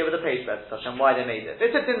rabbanon, as we'll see over the page, and why they made it.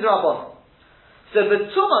 It's a din rabbanon. So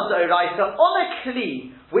the tumah d'oraisa on a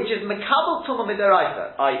kli, which is mekabel tumah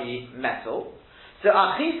midoraisa, i.e. metal. So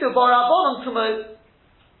achisu barabonon tumah,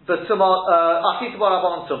 the tumah, achisu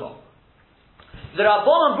barabonon tumah. The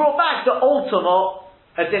rabbanon brought back the old tumah,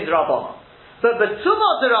 a din rabbanon. But the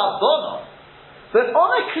tumah d'rabbanon, but on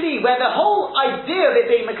a kli where the whole idea of it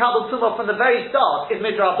being mekabel tumah from the very start is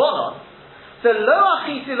midrabbanon, so lo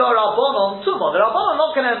achisu lo rabbanon tumah. The rabbanon are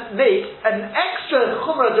not going to make an extra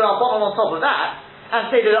chumrah d'rabbanon on top of that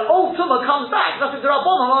and say that the old tumah comes back. That's a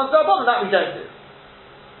d'rabbanon on d'rabbanon that we don't do.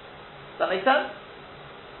 Does that make sense?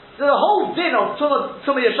 So the whole din of tumah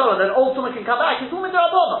yeshana, that old tumah can come back, is all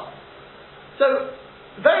midrabbanon. So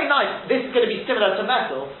very nice. This is going to be similar to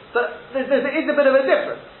metal, but there is a bit of a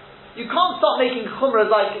difference. You can't start making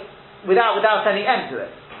chumrahs like without any end to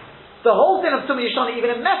it. The whole din of tumah yeshana,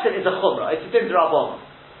 even in metal, is a chumrah. It's a din d'rabbanon.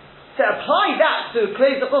 To apply that to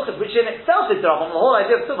klei zechuchas, which in itself is d'rabbanon, the whole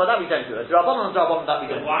idea of tumah, that we don't do. D'rabbanon that we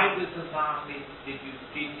don't do. Why does the Ma'amid did you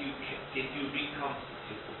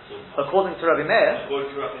reconstitute the tumah? According to Rabbi Meir. According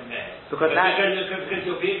to Rabbi Meir. Because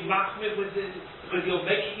you're being machmir with it, because you're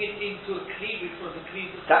making it into a kli which was a kli.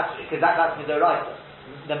 That's midoraisa.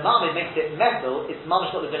 The Ma'amid makes it metal. It's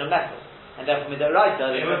mamish got the din of metal. And therefore,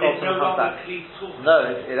 midoraisa, the old tumah comes back. No,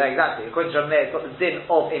 exactly. According to Rabbi Meir, it's got the din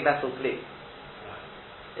of a metal kli.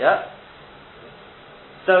 Yeah?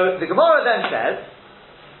 So, the Gemara then says,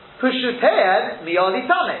 Pushutean miyali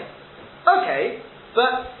tame. Okay,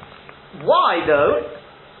 but why though,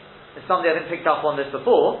 it's something I didn't pick up on this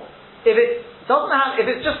before, if it's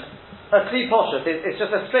just a kli poshut, it's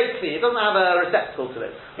just a straight kli, it doesn't have a receptacle to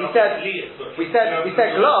it. We said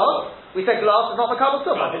glass is not makabel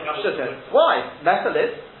tumah. Why? Metal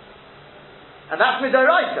is. And that's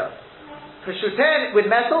midoraisa. Peshutin with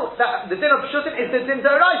metal, the din of peshutin is the din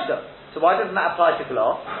d'oraisa. So why doesn't that apply to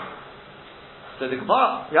glass? So the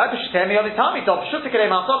Gemara, peshutin mi only time it's peshutin klei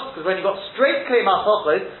masochos, because when you got straight klei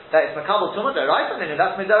masochos, that is makabel tumah d'oraisa, then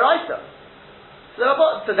that's midoraisa.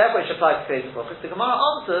 So therefore it should apply to klei masochos. The Gemara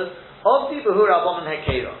answers, of the behu rabbanon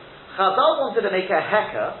hekera. Chazal wanted to make a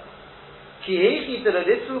heker, ki hechi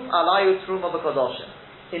d'lelitruf alayu truma b'kodoshim,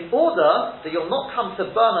 in order that you'll not come to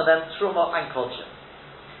burn on them truma and kodesh.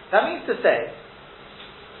 That means to say,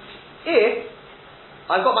 if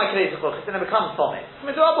I've got my klei zechuchas and it becomes tomei, it's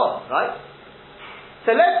midrabbanon, right?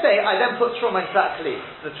 So let's say I then put truma into that kli,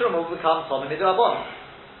 the truma will become tomei midrabbanon.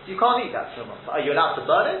 You can't eat that truma. Are you allowed to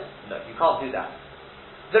burn it? No, you can't do that.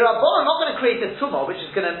 The rabbanon are not going to create a truma which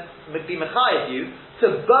is going to be mechayev you to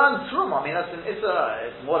burn truma. I mean, it's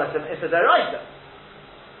more like it's a deraisa.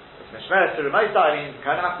 It's mishmeret to remote. I mean, you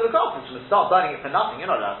kind of have to look after it. Start burning it for nothing. You're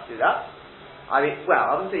not allowed to do that. I mean,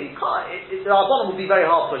 well, obviously you can't. The rabbanon would be very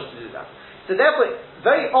hard pushed to do that. So therefore,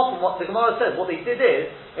 very often what the Gemara says, what they did is,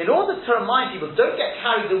 in order to remind people, don't get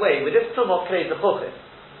carried away with this truma of klei zechuchas.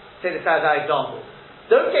 Say this as our example.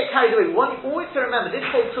 Don't get carried away. We want you always to remember this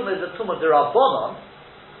whole truma is a truma d'rabbanon,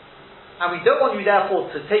 and we don't want you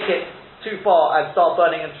therefore to take it too far and start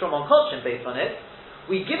burning and truma on kodesh based on it.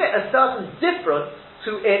 We give it a certain difference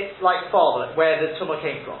to its like father, where the truma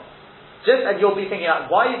came from. And you'll be thinking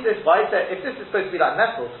like, why is this, if this is supposed to be like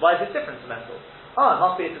metal, why is it different to metal? It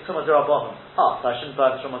must be it's a tumah d'rabbanon. So I shouldn't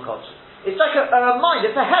burn truma kodesh. It's like a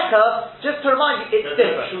reminder, it's a heker, just to remind you it's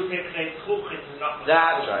different.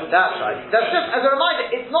 That's right. That's just as a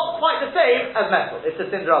reminder, it's not quite the same as metal. It's a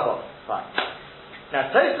din d'rabbanon. Fine. Now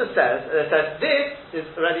Tosfos says this is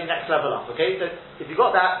already next level up. Okay, so if you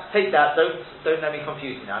got that, take that. Don't let me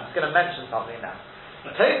confuse you now. I'm just going to mention something now.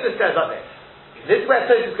 Tosfos says like this. This is where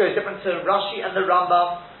Tosfos goes different to Rashi and the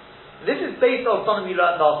Rambam. This is based on something we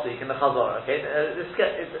learned last week in the Chazorah. Okay, this is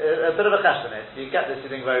a bit of a cheshbon. If you get this,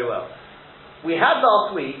 you're doing very well. We had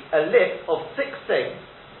last week a list of 6 things,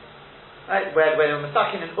 right? Where we're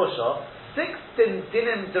masakin in Usha, 6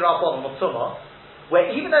 dinim derabonon or tumah. Where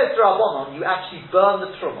even though it's D'Rabbanan, you actually burn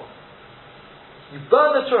the Trumah. You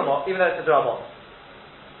burn the Trumah even though it's a D'Rabbanan.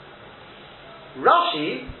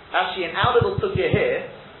 Rashi, actually in our little sugya here,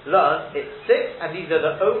 learned it's 6 and these are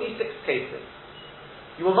the only 6 cases.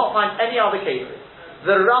 You will not find any other cases.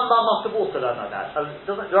 The Rambam must have also learned like that.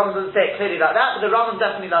 The Rambam doesn't say it clearly like that, but the Rambam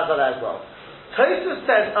definitely learns like that as well. Tosfos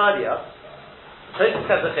says earlier, Tosfos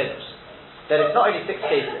says the Chiddush, that it's not only 6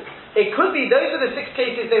 cases. It could be those are the 6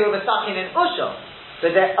 cases they were masakin in Usha.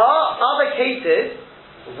 But there are other cases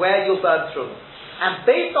where you'll burn Trumah. And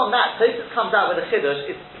based on that, Tosfos comes out with a Chiddush.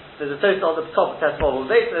 There's a Tosfos at the top of Test Model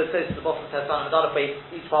base, there's a Tosfos at the bottom of Test Model, another base,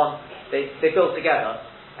 each one, they build together.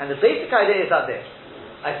 And the basic idea is like this.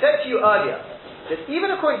 I said to you earlier, that even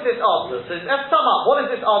according to this answer, so let's sum up, what does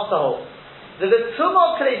this answer hold? That the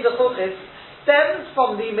Tumah of Kalei Zechuchis stems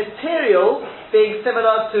from the material being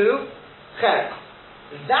similar to Cheres.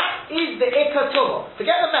 That is the Ikar Tumah.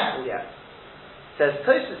 Forget the metal yet. Says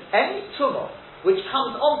Tosfos, any tumah which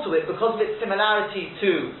comes onto it because of its similarity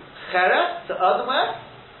to cheres, to earthenware,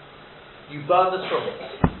 you burn the tumah.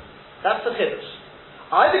 That's the chiddush.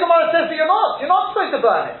 The Gemara says that you're not supposed to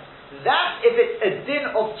burn it. That if it's a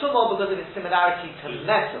din of tumah because of its similarity to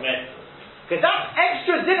metal. Because that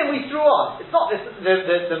extra din we threw on, it's not this,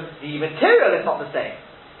 the material is not the same.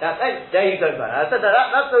 There you go, man. I said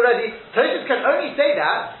that's already. Tosfos can only say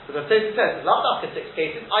that because Tosfos says, "Last after 6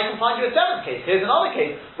 cases, I can find you a 7th case." Here's another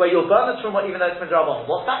case where you'll burn the trumah even though it's midrabanan.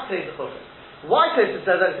 What's that case of Tosfos? Why Tosfos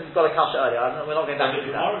says that? Because he's got a kasha earlier. We're not going down to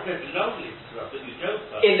that.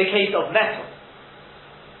 In the case of metal,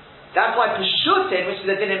 that's why Peshutin, which is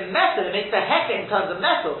a din in metal, it makes a heka in terms of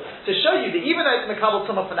metal to show you that even though it's mekabel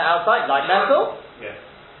tumah from the outside, like metal. Yeah.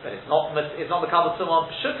 But it's not Mekabel Tumah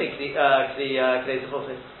Pshutik, even though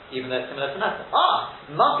it's similar to metal.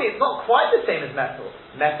 Must be it's not quite the same as metal.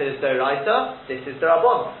 Metal is Doraita, this is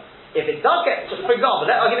D'Rabbanan. If it does get, for example,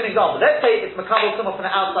 I'll give you an example. Let's say it's Mekabel Tumah from the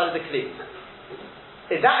outside of the Kli.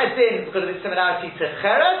 Is that a din because of its similarity to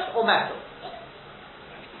Cheres or metal?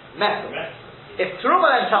 Metal. If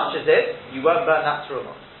Truma then touches it, you won't burn that Truma.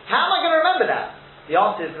 How am I going to remember that? The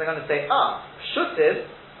answer is they're going to say, Pshutiv,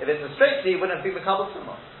 if it's a straight Kli, it wouldn't be Mekabel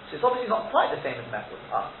Tumah. So it's obviously not quite the same as metal.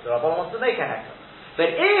 The Rabban wants to make a heka.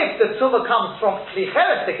 But if the tumah comes from Kli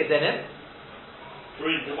Cheres Tikadinim,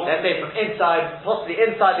 let's say from inside, possibly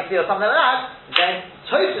inside the Kli or something like that, then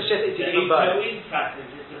Tosfos shit is you burn.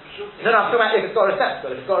 No, I'm talking about if it's got a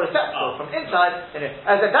receptacle. If it's got a receptacle from inside,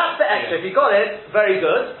 as if that's the extra. If you got it, very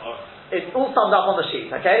good. It's all summed up on the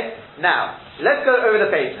sheet, okay? Now, let's go over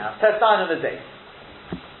the page now. Test sign on the day.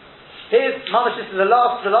 Here's Mamash, this is the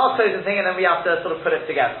last closing thing, and then we have to sort of put it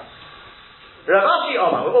together. Rav Ashi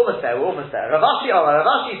Omar, we're almost there. Rav Ashi Omar,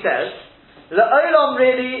 Rav Ashi says, L'olam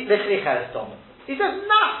really l'chli cheres tomah. He says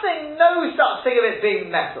nothing, no such thing of it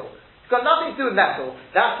being metal. It's got nothing to do with metal.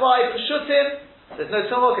 That's why Peshutim, there's no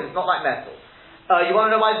tumah because it's not like metal. You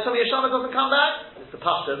want to know why the Tumah Yeshana doesn't come back? It's the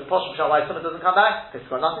Pashta, why the Tumah doesn't come back? Because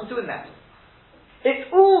it's got nothing to do with metal.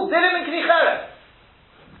 It's all dinim and kli cheres.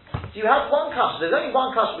 So you have one kasha. There's only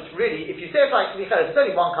one kasha which really, if you say it's like Kli Cheres, there's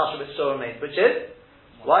only one kasha which still remains, which is,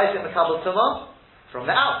 why is it Mekabel Tumah? From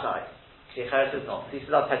the outside. Kli Cheres is not. This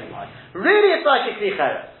is our telling why. Really it's like a Kli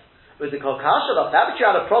Cheres. With the Kol Kasha of that, but you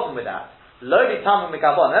had a problem with that. Lo B'Tamim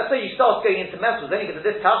Mekabel. That's why you start going into metals, only because of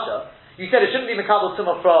this kasha. You said it shouldn't be Mekabel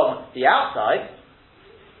Tumah from the outside.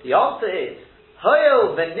 The answer is,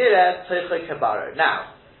 Hoyel V'Nireh Toichoi Kabaro.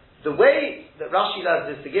 Now, the way that Rashi learns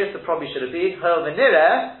this, the Girsa probably should have been, Hoyel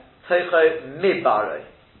V'Nireh Toicho Mibaro.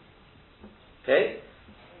 Okay?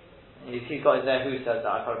 He's got in there who says that,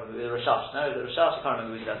 I can't remember, the Rashash. No, the Rashash, I can't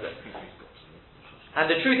remember who says it. And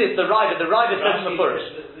the truth is, the Riva says in the Purish.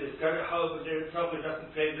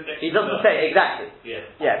 He doesn't say, exactly.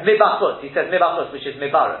 Yeah, Mibachut, he says Mibachut, which is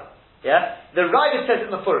Mibaro. Yeah? The Riva says it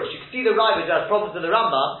in the Purish. You can see the Riva has problems with the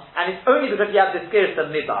Rambam, and it's only because you have this Girsa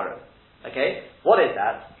Mibaro. Okay? What is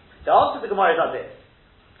that? The answer to the Gemara is like this.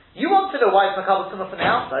 You want to know why it's Mekabel Tumah from the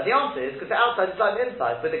outside? The answer is because the outside is like the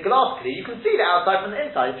inside. With the glass Kli, you can see the outside from the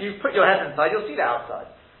inside. If you put your head inside, you'll see the outside.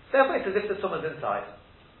 Therefore, it's as if the Tumah's inside.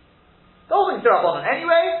 The whole thing's D'Rabbanan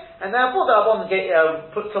anyway, and therefore the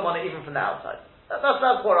D'Rabbanan put Tumah on it even from the outside. That's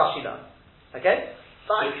what Rashi does. Okay?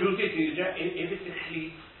 Fine. The truth is, if it's a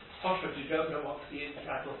Kli Poshut, you don't know what's the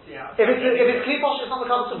inside, what's the outside. If it's clean poshut, it's not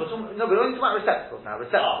Makabel Tumah. No, we're only talking about receptacles now.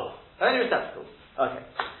 Receptacles. Only receptacles. Okay.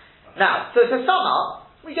 Now, so to sum up,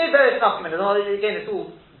 we gave various arguments, and again, it's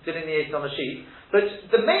all delineated on the sheet. But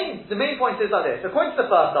the main point is like this. According to the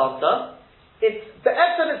first answer, it's the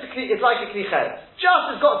Etzem is like a Kli Cheres.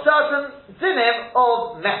 Just it's got certain dinim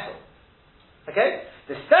of metal. Okay?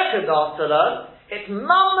 The second answer, though, it's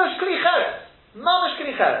Mamash Kli Cheres. Mamash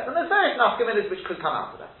Kli Cheres. And there's various nafkaminas which could come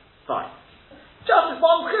out of that. Fine. Just as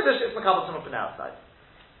one Chiddush, it's Makabel Tumah from the outside.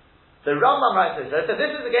 The Rambam writes this. So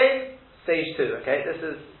this is again stage 2. Okay? This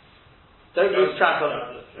is. Don't lose track on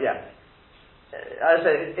it. Yeah. As I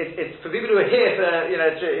say, it's for people who are here for, we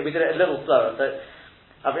did it a little slower. So,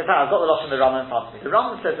 in fact, I've got the loss in the Rambam in front of me. The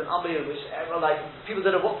Rambam says an unbelievable, which, people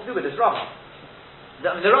don't know what to do with this Rambam.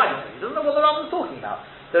 The writer, he doesn't know what the Rambam is talking about.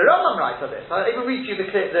 The Rambam writes on this. I'll even read to you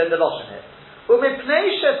the loss in here. He's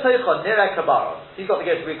got the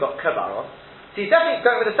guess we've got kabaron. So he's definitely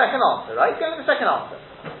going with the second answer, right? He's going with the second answer.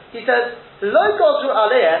 He says, Lo godru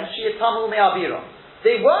aleim sheyitamu me'aviron.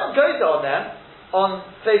 They weren't going on them on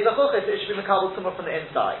Klei Zachuchis, it should be Makabel Tumah from the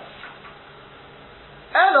inside.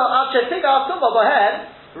 Elo Achetiga Tumah Bohen,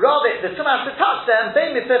 rather the Tumah has to touch them, they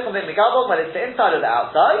mitzvah in Mikabel, whether it's the inside or the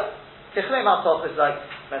outside. Kichlei Matzoch is like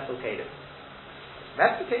Metal Kedim.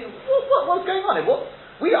 Metal Kedim? What's going on here?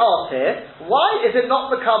 We asked here, why is it not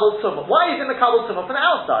Makabel Tumah? Why is it Makabel Tumah from the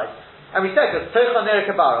outside? And we said, because Tocha Ner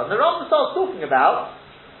Kabara. And the Rambam starts talking about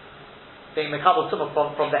being Makabel Tumah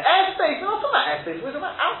from the airspace. We're not talking about airspace, we're talking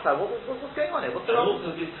about outside. What's going on here? What's the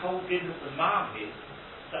also this whole din of the Marmid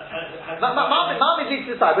Marmid leads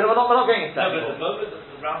to the side, but we're not going into that. No, but the moment that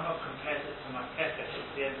the Rambam compares it to Makeka,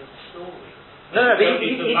 it's the end of the story. No, but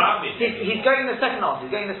he's going in the second answer.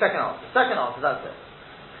 He's going in the second answer. Second answer, that's it.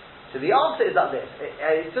 So the answer is like this.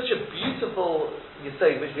 It's such a beautiful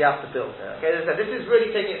yesod which we have to build here. Okay, this is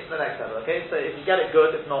really taking it to the next level. Okay, so if you get it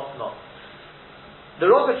good, if not, not. The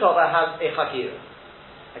Rogatchover has a chakira.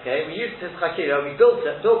 Okay, we used his chakira, we built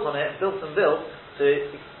on it, built to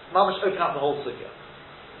mamash open up the whole sugya.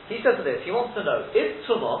 He says to this, he wants to know, is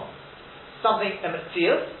tumah something a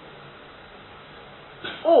metzius,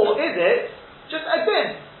 or is it just a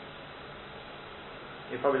din?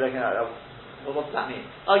 You're probably looking at it, well, what does that mean?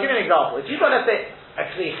 I'll give you an example. If you've got, let's say, a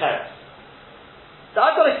kli cheres, so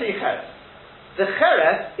I've got a kli cheres. The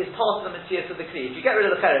cheres is part of the metzius of the kli. If you get rid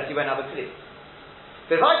of the cheres, you won't have a kli.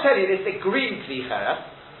 But if I tell you it's a green kli cheres,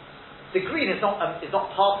 the green is not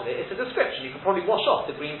part of it, it's a description. You can probably wash off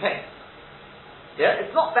the green paint. Yeah?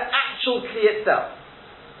 It's not the actual kli itself.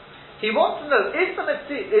 He wants to know,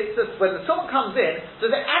 when the tumah comes in,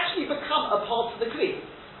 does it actually become a part of the kli?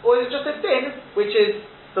 Or is it just a din, which is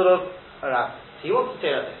sort of around? So he wants to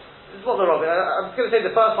say like this. This is what the Rob, I'm going to say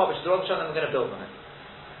the first part, which is the Rob and then we're going to build on it.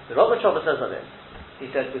 The Rob says like this.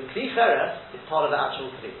 He says, with kli cheres, it's part of the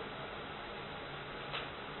actual kli.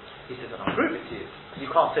 He says, and I'll prove it to you. You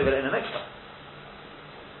can't say with it in a mikvah.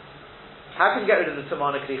 How can you get rid of the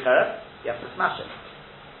tumah on a kli cheres? You have to smash it.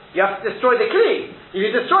 You have to destroy the kli. If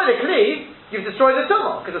you destroy the kli, you've destroyed the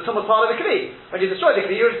tumah, because the tumah is part of the kli. When you destroy the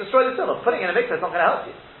kli, you destroy the tumah. Putting it in a mikvah is not going to help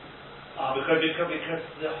you. Because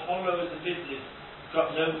the hollow of the business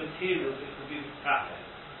got no materials it could be patterned.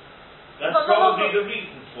 That's probably the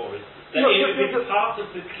reason for it. That it's part of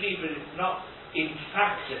the kli, but it's not in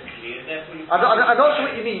fact a kli, and therefore I'm not sure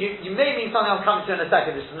what you mean. You may mean something I'm coming to in a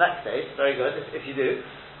second, which is the next stage. Very good, if you do.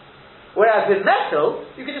 Whereas with metal,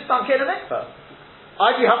 you can just dunk it in a mikvah.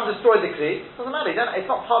 Either you haven't destroyed the kli, doesn't matter, it's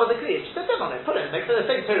not part of the kli, it's just a din on it, put it in a mikvah. The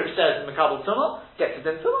same Torah which says Makabel Tumah, gets it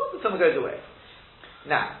in tumah, the tumah goes away.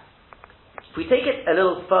 Now, if we take it a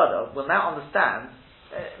little further, we'll now understand,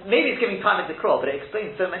 maybe it's giving time into Krol, but it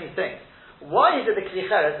explains so many things. Why is it the kli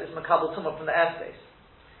cheres is Makabel Tumah from the airspace?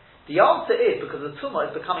 The answer is because the tumah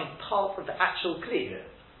is becoming part of the actual kli. Yeah.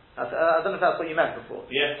 I don't know if that's what you meant before.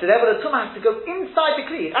 Yeah. So therefore the tumah has to go inside the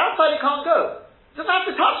kli. Outside it can't go. It doesn't have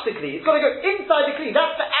to touch the kli. It's got to go inside the kli.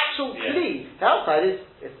 That's the actual kli. The outside it's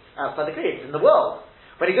outside the kli. It's in the world.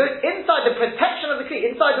 When it goes inside the protection of the kli,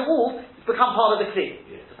 inside the wall, it's become part of the kli.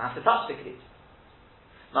 It doesn't have to touch the kli.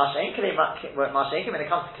 When it comes to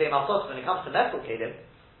kli malchus, when it comes to metal kelim,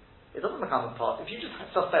 it doesn't become a part. If you just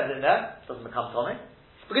suspend it in there, it doesn't become tonic.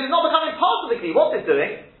 Because it's not becoming part of the kli. What it's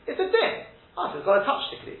doing, it's a din. So it's got to touch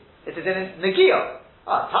the kli. It's a din in negiyah.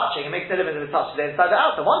 Touching, it makes no difference if it touches it inside or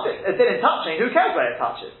outside. Once it's a din in touching, who cares where it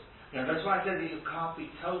touches? Yeah, that's why I said that you can't be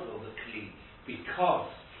total the kli, because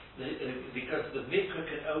the mikvah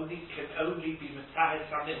can only be matayah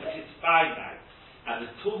something which is finite. And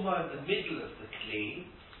the tumah in the middle of the kli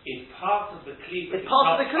is part of the kli, but it's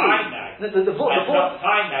part of the kli. Finite. It's not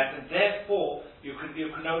finite, and therefore you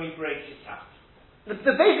can only break it up. The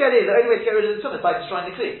basic idea is the only way to get rid of the tumah is by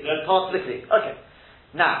destroying the kli, part of the kli. Okay.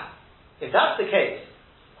 Now, if that's the case,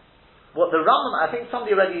 what the Rambam, I think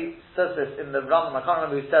somebody already says this in the Rambam, I can't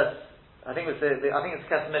remember who said, I think it's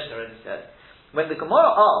Kesef Mishnah already said. When the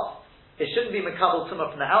Gemara asked, it shouldn't be Mekabel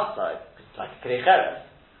tumah from the outside, like a Kli Cheres,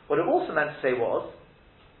 what it also meant to say was,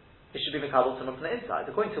 it should be Mekabel tumah from the inside.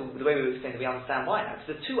 According to the way we explained it, we understand why now,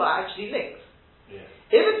 because the two are actually linked. Yeah.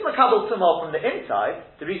 If it's Makabel Tumah from the inside,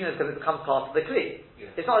 the reason is because it becomes part of the Kli.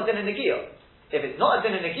 Yeah. It's not a din in Negiyah. If it's not a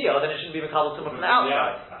din in Negiyah, then it shouldn't be Makabel Tumah from the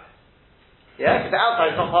outside. Yeah, because the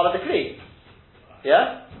outside is not part of the Kli.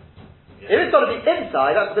 Yeah? If it's got to be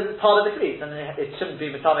inside, that's because it's part of the Kli, then it shouldn't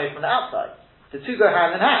be Matame from the outside. The two go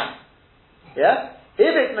hand in hand. Yeah?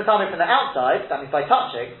 If it's Matame from the outside, that means by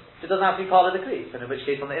touching, it doesn't have to be part of the Kli. So in which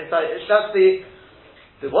case on the inside, that's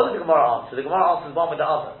what does the Gemara answer? The Gemara answers one with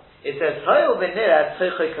the other. It says, Hoyel v'nireh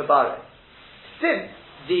toichoi kabare. Since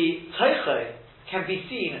the toichoi can be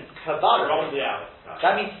seen kabare, From the outside.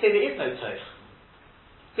 that means to say there is no toch.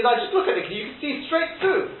 Because I just look at it, you can see straight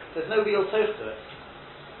through. There's no real toch to it.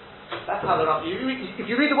 That's how the Rambam. If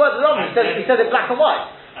you read the words of the Rambam, he says it black and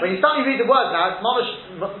white. When you suddenly read the words now, it's mamash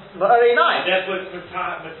ma'arei nine. Therefore it's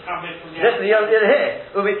Matame from the Listen, outside. you're here.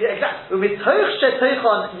 Umit toch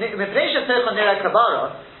shetoichon, mipnei shetoichon nireh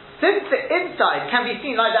kabara. Since the inside can be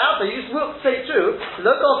seen like the outside, you just walk straight through.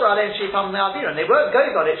 Look after Alein Sheitam Me'aviron. They weren't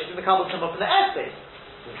going on it. Should be Mekabel Tumah from the airspace.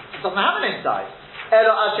 It doesn't have an inside.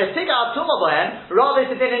 Elo Asher Tika Tumah Bohen. Rather,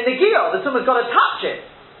 it's in Negiyah. The Tumah's got to touch it.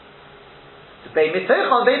 To Bei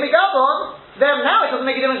Mitochon, Bei Megabon. Then now it doesn't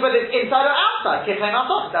make a difference whether it's inside or outside.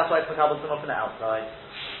 That's why it's Mekabel Tumah from the outside.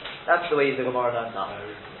 That's the way the Gemara learns now.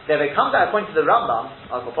 Then it comes out according to the Rambam.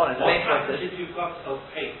 I'll go on. The main point is if you've got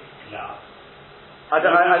opaque glass? I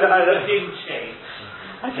don't know. No, I don't know. I don't think it's true,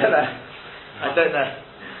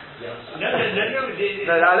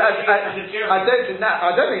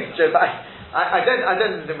 but I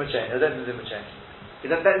don't think it's change.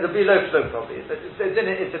 There'll be low flow probably. It's a din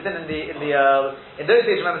in those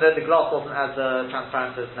days. Remember that the glass wasn't as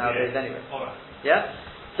transparent as nowadays anyway. All right. Yeah.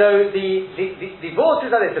 So the voice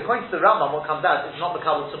is that it's according to the Rambam. What comes out is not the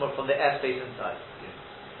Kabbalah Tumah from the airspace inside.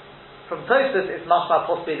 From Tosfos, it's mashma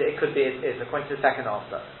possibly that it could be is according to the second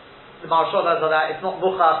answer. The Maharshal does that. It's not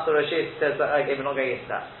muchach. The Rashi says that okay, we're not going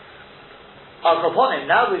into that. Al Kaponim.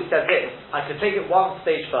 Now that we've said this, I can take it one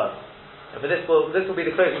stage further. But this will be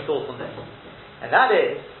the closing thought on this, and that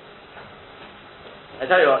is,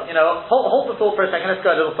 I tell you what, hold the thought for a second. Let's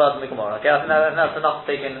go a little further in the Gemara. Okay, I think that's enough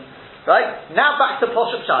taken. Right now, back to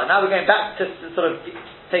Poshup Shah. Now we're going back to sort of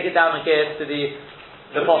take it down again to the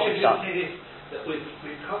Poshup Shah. That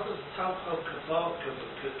because of Talpo Kavaro,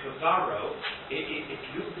 it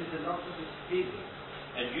loses a lot of its feeling.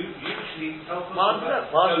 And usually Talpo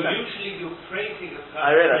usually you're praising a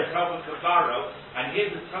Talpo Kavaro, and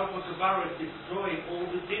here the Talpo Kavaro is destroying all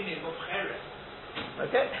the dinim of Cheres.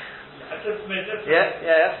 Okay.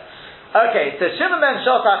 Yeah. Okay, so Shimon ben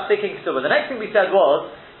Shotach sticking Ketubah. The next thing we said was,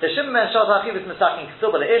 the Shimon ben Shotach, he was Mesaking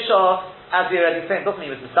Ketubah. The Isha, as we already explained, doesn't mean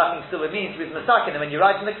he was Mesaking Ketubah. It means he was Mesaking, and when you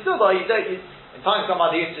write in the Ketubah, in times gone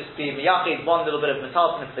by, there used to just be Miyachid, one little bit of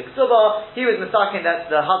Metalsin for the Ketubah. He was Mesaking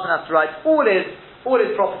that the husband has to write all his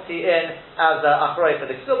property in as Achroi for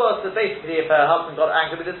the Ketubah. So basically, if a husband got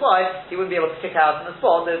angry with his wife, he wouldn't be able to kick out on the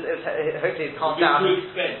spot. Hopefully, it calmed down.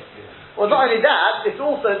 Well, not only that, it's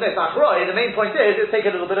also Achroi. The main point is, it'll take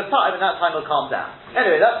a little bit of time, and that time will calm down.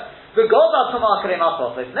 Anyway, that's the Goza Tumah Karem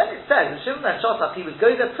Asofis. And then it says, Shimon ben Shotach, he was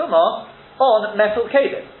Goza Tumah on metal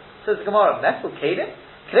kelim. Says the Gemara, metal kelim?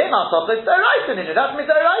 Karem Asofis, D'oraisa Ninja. That's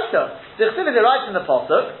D'oraisa. The Chsiv is right in the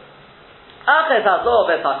Pasuk. Achet Hazor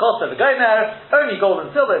V'Takos V'Gomer, only gold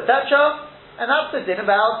and silver, etc. And that's the din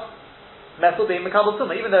about metal being Mekabel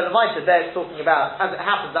Tumah. Even though the Maisha there is talking about, as it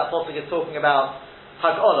happens, that Pasuk is talking about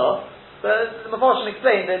Hag'olah. But the Mepharshim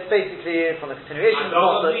explained that it's basically from the continuation of the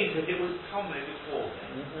Pasuk. Means that it was Tomei before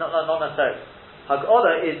then. Not necessarily.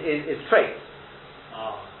 Hag'olah is trait.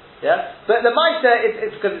 Yeah? But the Maisa,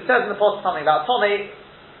 it's because it says in the Pasuk something about Tomei,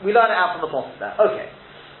 we learn it out from the Pasuk there. Okay.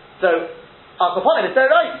 So, Al-Kaponim, it's their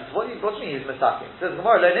right. What do you mean he's Mesaking? It says,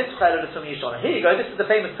 Gemara, Lo Nitzchel Tum Yishana. Here you go, this is the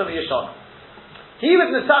famous Tum Yishana. He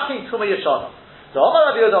was Mesaking Tum Yishana. So,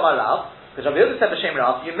 Omar Rabbi Yehuda Omar Rav, because Rabbi Yehuda said B'Shem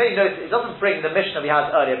Rav, you may notice, it doesn't bring the Mishnah we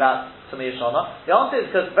had earlier about Tum Yishana. The answer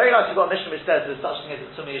is because very likely you've got a Mishnah which says there's such thing as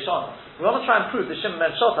Tum Yishana. We want to try and prove that Shimon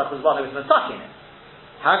ben Shotach was one who was Mesaking it.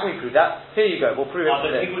 How can we prove that? Here you go, we'll prove it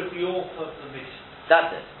today. He was the author of the Mishnah.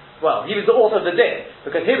 That's it. Well, he was the author of the din,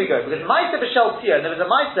 because here we go, because Maisa b'Shaltia, and there was a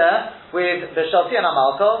Maisa with the Shaltia and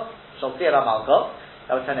Amalko,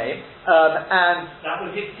 that was her name, and that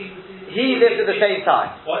was he lived at the same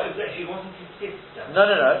time. What, she wasn't his sister? No.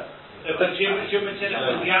 He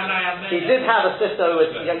did have a sister who was,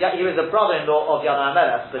 he was a brother-in-law of Yanai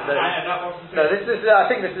Melech, but I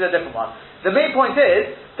think this is a different one. The main point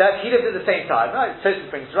is that he lived at the same time, right? Tosfos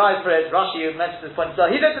brings rise for it, Rashi mentions this point as well.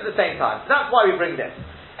 He lived at the same time, so that's why we bring this.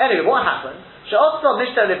 Anyway, what happened? She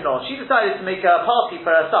decided to make a party for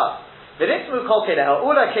her son.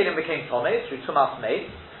 All her kelim became Tomei through Tumas Mei.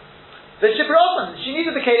 The Shibrosan, she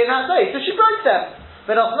needed the kelim that day, so she broke them.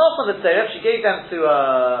 She gave them to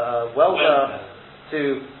welder,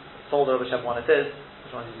 to solder, whichever one it is.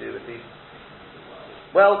 Which one do you do with these?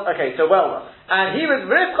 Welder. And he was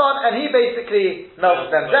Rifkon, and he basically melted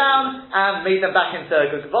them down and made them back into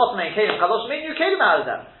good kavos, made kelim kadosh, made new kelim out of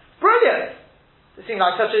them. Brilliant! It seemed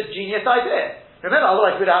like such a genius idea. Remember,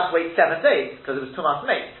 otherwise we'd have to wait 7 days because it was Tumas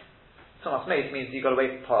Meis. Tumas Meis means you've got to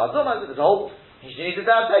wait for Azuma. There's a whole. She needed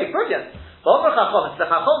that day. Brilliant. The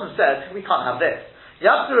Chacham says we can't have this. Here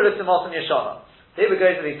we go,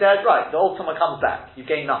 and he says, right, the old Tumah comes back. You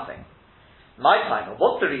gain nothing. My time.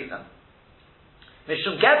 What's the reason?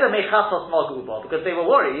 Because they were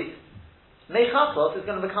worried Mechasos is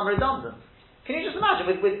going to become redundant. Can you just imagine,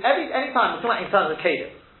 with any time we're talking in terms of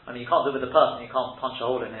Kelim, I mean you can't do it with a person, you can't punch a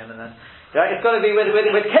hole in him and then, right? It's got to be with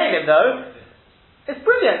Kelim though. It's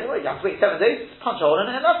brilliant. Well, you have to wait 7 days, punch a hole in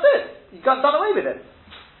it and that's it. You've done away with it.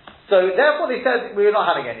 So therefore they said, we're not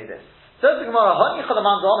having any of this. So the Gemara,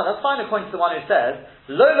 that's fine according to the one who says,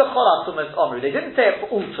 Lo l'chol tumas omru. They didn't say it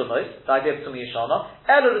for all tumas, the idea of tumah yishana,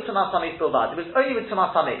 elo l'tumas hameis bilvad. It was only with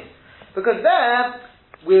tumas hameis. Because there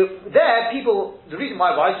people, the reason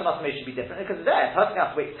why tumas hameis should be different, because there, a person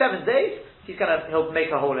has to wait 7 days, he'll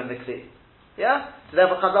make a hole in the kli. Yeah? So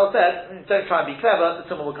therefore Chazal said, don't try and be clever, the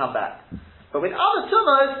tumah will come back. But with other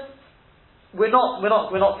tumas, we're not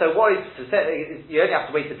so worried to say, you only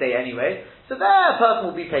have to wait a day anyway. So there, a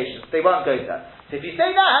person will be patient. They won't go there. So if you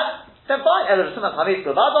say that, then fine. Then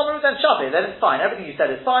shove it. Then it's fine. Everything you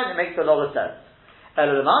said is fine. It makes a lot of sense.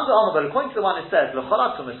 But according to the one who says,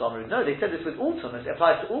 no, they said this with all tumas. It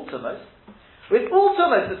applies to all tumas. With all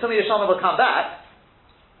tumas, the tumah yeshana will come back.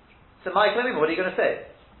 So Mike, what are you going to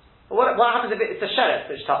say? Well, what happens if it's a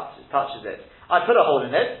sheret which touches it? I put a hole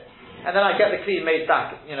in it, and then I get the kli made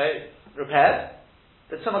back, repaired.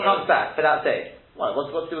 The tumah comes back for that day. Well,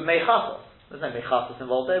 what's to do with mechasos? There's no mechasos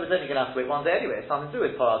involved there, but then you're going to have to wait 1 day anyway. It's nothing to do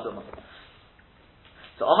with paraduma.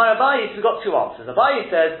 So Omar Abayi, we've got 2 answers.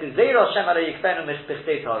 Abayi says, Gezerah Shem Alei Yikfenu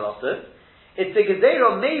Mishpichtei Tarasu. It's a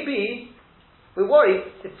Gezerah, maybe, we're worried,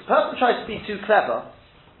 if the person tries to be too clever,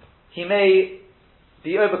 he may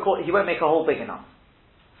be overcaught, he won't make a hole big enough.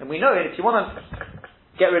 And we know if you want to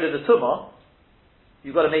get rid of the tumah,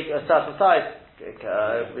 you've got to make a certain size.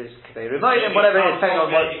 Whatever it is, depending on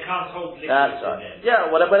what you can't hold liquids that's right. In there. Yeah,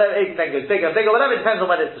 whatever it then goes bigger, whatever. It depends on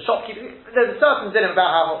whether it's the shopkeeper. There's a certain din about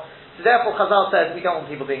how. So therefore, Chazal says we don't want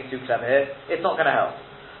people being too clever here. It's not going to help.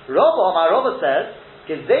 Rava says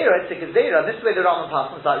gezerah. It's a gezerah. This is where the Rambam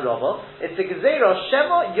passes like Rava. It's a gezerah.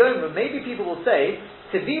 Shema yomu. Maybe people will say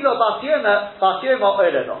tivilo bas yoma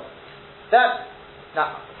oleno. That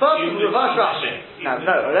now first we reverse Rashi.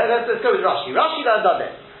 No. Let's go with Rashi. Rashi learns on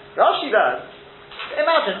this. Rashi learns.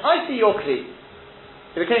 Imagine, I see your kli.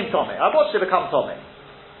 It became Tomei. I watched it become Tomei.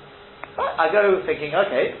 I go thinking,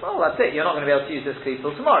 okay, well that's it. You're not going to be able to use this kli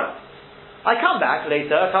till tomorrow. I come back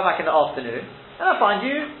later, I come back in the afternoon, and I find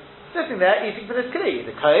you sitting there eating from this kli.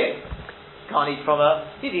 The kohen can't eat from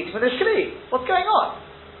he's eating from this kli. What's going on?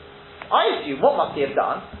 I assume, what must he have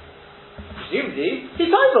done? Presumably, he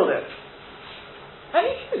totaled it. And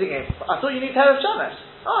he's using it. I thought you need Terev Shemesh.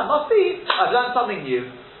 It must be. I've learned something new.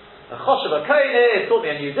 The Choshev HaKohen has taught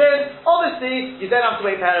me a new din. Obviously, you don't have to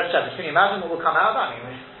wait for Erev Shemesh. Can you imagine what will come out of that?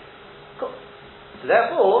 Cool. So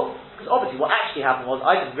therefore, because obviously what actually happened was,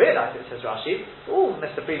 I didn't realise it, says Rashi. All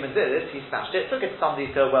Mr. Freeman did is, he smashed it, took it to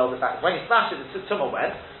somebody to weld it back. When he smashed it, the tumah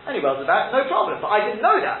went, and he welded it back, no problem. But I didn't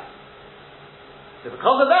know that. So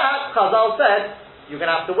because of that, Chazal said, you're going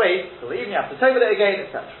to have to wait till the evening, you have to table it again,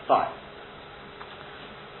 etc. Fine.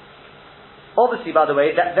 Obviously, by the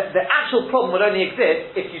way, the actual problem would only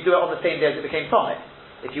exist if you do it on the same day as it became Tomei.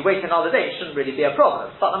 If you wait another day, it shouldn't really be a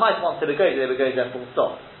problem. But the mice once they would go there full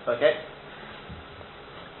stop. Okay?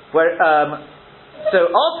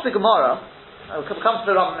 So after the Gemara, we'll come to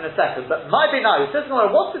the Rambam in a second, but my Beinah, says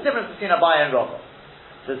Gemara, what's the difference between Abaye and Rava?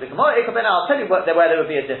 So the Gemara, I'll tell you where there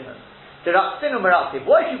would be a difference.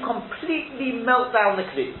 What if you completely melt down the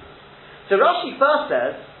kli? So Rashi first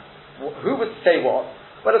says, who would say what?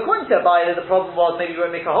 Well, according to Abaye, the problem was maybe you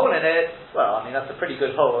won't make a hole in it. Well, I mean, that's a pretty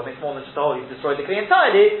good hole. It's more than just a hole. You've destroyed the kli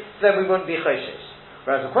entirely, so then we wouldn't be choshesh.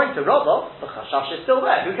 Whereas according to Rava, the chashash is still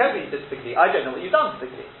there. Who cares what you did to the kli? I don't know what you've done to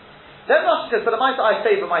the kli. Then Rashi says, but I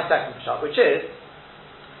favour my second pshat, which is,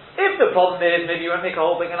 If the problem is maybe you won't make a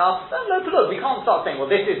hole big enough, then look, we can't start saying,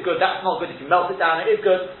 well, this is good, that's not good. If you melt it down, it is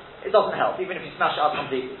good. It doesn't help, even if you smash it up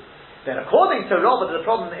completely. Then according to Robert, the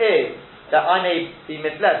problem is that I may be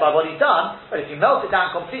misled by what he's done, but if you melt it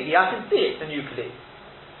down completely, I can see it's a new kli.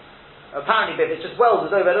 Apparently, if it's just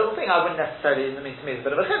welded over a little thing, I wouldn't necessarily, I mean, to me it's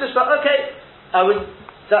a bit of a chiddush, but okay,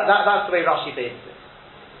 that's the way Rashi bases it.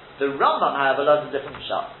 The Rambam, however, learns a different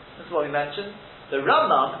pshat. This is what we mentioned. The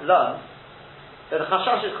Rambam learns that the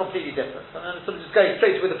Chashash is completely different. And then sort of just going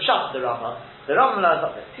straight with the pshat of the Rambam. The Rambam learns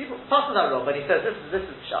like this. He passes that Rambam, but he says, this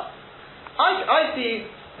is pshat. I see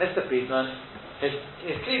Mr. Friedman, his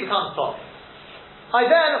kli becomes top. I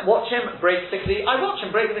then watch him break the kli. I watch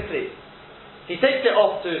him break the kli. He takes it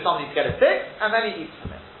off to somebody to get it fixed, and then he eats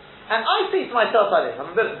from it. And I say to myself like this,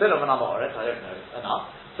 I'm a bit of an Amorit, I don't know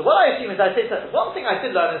enough. So what I assume is one thing I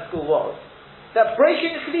did learn in school was that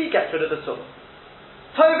breaking a kli gets rid of the tumah.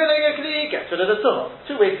 Toveling a kli gets rid of the tumah.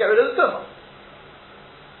 2 ways to get rid of the tumah.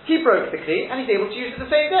 He broke the kli, and he's able to use it the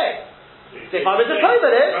same day. So if I was to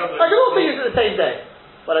tovel it, I could also use it the same day.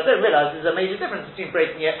 But I don't realise there's a major difference between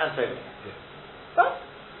breaking it and toveling it. Right?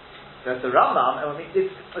 That's the Rambam, and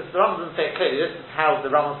the Rambam doesn't say it clearly, this is how the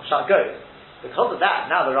Rambam's pshat goes. Because of that,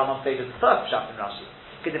 now the Rambam favors the first pshat in Rashi.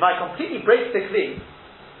 Because if I completely break the kli,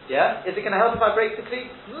 yeah, is it going to help if I break the kli?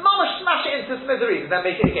 Mama smash it into smithereens and then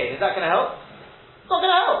make it again. Is that going to help? It's not going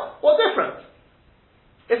to help. What difference?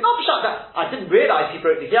 It's not pshat that I didn't realise he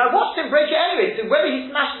broke the kli. I watched him break it anyway, so whether he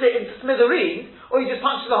smashes it into smithereens or he just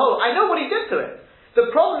punches a hole, I know what he did to it. The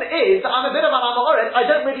problem is that I'm a bit of an Amorit, I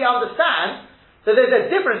don't really understand that there's a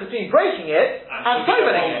difference between breaking it and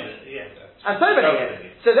toveling it. And toveling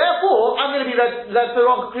it. So therefore, I'm going to be led to the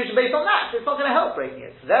wrong conclusion based on that. So it's not going to help breaking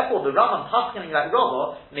it. So therefore, the Rambam paskening like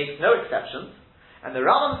Rava makes no exceptions. And the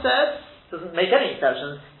Rambam says, doesn't make any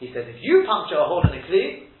exceptions. He says, if you puncture a hole in a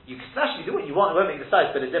kli, you can actually do what you want, it won't make the size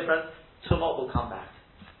bit of difference, tumah will come back.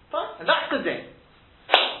 Fine? And that's the din.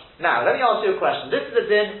 Now, let me ask you a question. This is the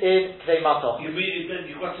din in K'dei Matoch. You mean then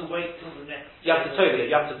you've got to wait till the next... You have to tovel it.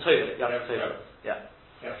 Yeah.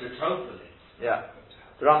 You have to tovel it. Yeah.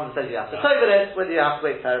 The Rambam says you have to tovel it, whether you have to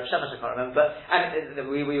wait for Shemesh, I can't remember. And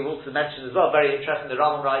we've also mentioned as well, very interesting, the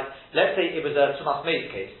Rambam writes, let's say it was a Tumas Meis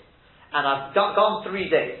case, and I've gone 3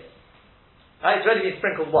 days. Right, it's already been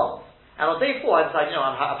sprinkled once. And on day 4, I decide,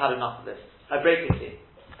 I've had enough of this. I break it here.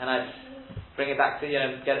 And I bring it back to,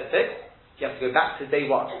 get it fixed. You have to go back to day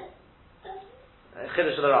 1.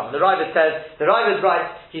 Chiddush of the Rambam. The Ravid says, the Ravid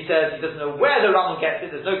writes, he says he doesn't know where the Rambam gets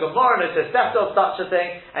it, there's no Gemara, no Tosefta of such a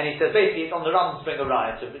thing, and he says basically it's on the Rambam to bring a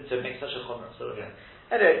raya to make such a chumrah sort of thing.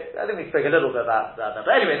 Anyway, I think we spoke a little bit about that.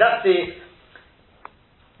 But anyway, that's the...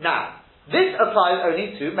 Now, this applies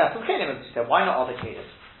only to metal kelim, as we said. Why not other kelim?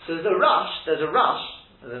 So there's a rush, as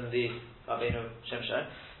in the Rabbeinu Shimshon,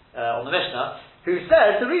 on the Mishnah, who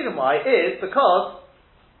says the reason why is because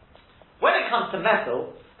when it comes to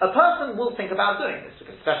metal, a person will think about doing this,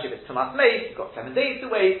 because especially if it's Tumas Meis, you've got 7 days to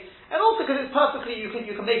wait, and also because it's perfectly, you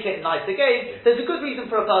can make it nice again, there's a good reason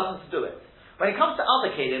for a person to do it. When it comes to other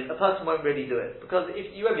kelim, a person won't really do it, because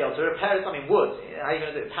if you won't be able to repair it, wood, how are you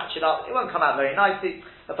going to do it? Patch it up, it won't come out very nicely,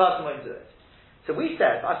 a person won't do it. So we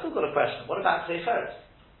said, I've still got a question, what about Klei Cheres?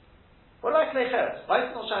 What about Klei Cheres? Why is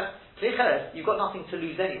it not Shach? Klei Cheres, you've got nothing to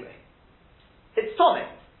lose anyway. It's Tomei.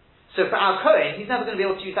 So for our Kohen, he's never going to be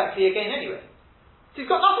able to use that Kli again anyway. So he's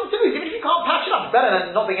got nothing to lose, even if you can't patch it up, it's better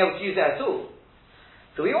than not being able to use it at all.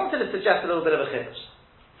 So we wanted to suggest a little bit of a chiddush.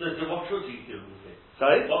 So what should he do with it?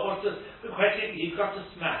 Sorry? What was the question? He's got to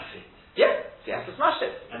smash it. Yeah, so he has to smash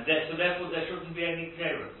it. And so therefore there shouldn't be any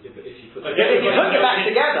clearance. Yeah, but if you put If he puts it back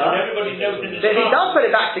together, everybody knows in if he does put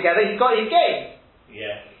it back together, he's got his game.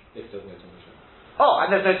 Yeah. If there's no Tomei. Oh,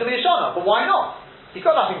 and there's no Tomei Shana, but why not? He's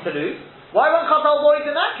got nothing to lose. Why won't Chazal Boyd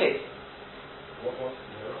in that case? What?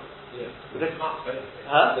 Yeah. There's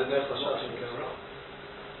no Chashash can go wrong.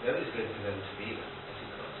 Nobody's going for them to be there.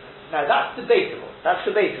 Now that's debatable.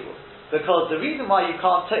 Because the reason why you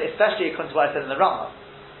can't, especially according to what I said in the Rambam,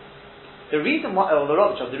 the reason why I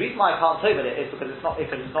can't tovel it is because it's not a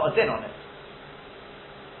din on it.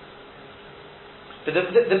 But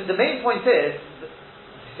the main point is,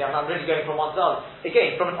 see, I'm really going from one to the other.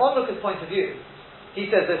 Again, from an onlooker's point of view, he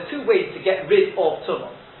says there's 2 ways to get rid of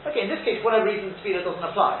tumah. Okay, in this case, whatever reason tefillah doesn't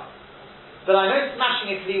apply. But I know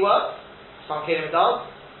smashing a kli works. Some kelim does.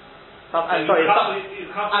 Some kelim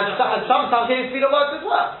tefillah works as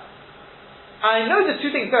well. I know the 2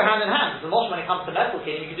 things go hand in hand. The most when it comes to metal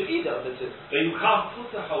kelim, you can do either of the 2. But you can't put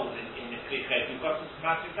a hole in a kli chet. You've got to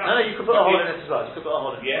smash it out. No, you can put a hole in it as well. You can put a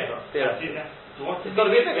hole in it as well. Yeah. So what's it's got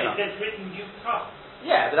to be big enough. It says written you can't.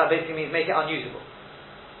 Yeah, but that basically means make it unusable.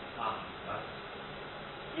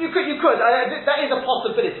 You could. That is a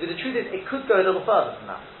possibility, but the truth is, it could go a little further than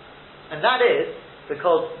that. And that is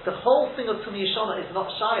because the whole thing of Tumi Yeshana is not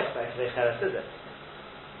Shaykh B'Klei Cheres, is it?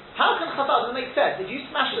 How can Chazal, doesn't make sense. If you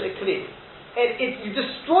smash the Kli, you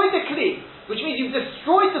destroy the Kli, which means you've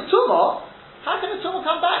destroyed the Tumah, how can the Tumah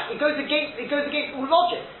come back? It goes against all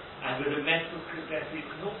logic. And with a metal, you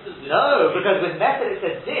can also do No, because with metal it's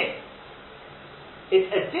a din.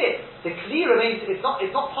 It's a din. The Kli remains, it's not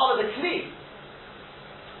part of the Kli.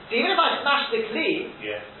 So even if I smash the Kli,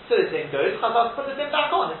 so the din goes, Chazal put the din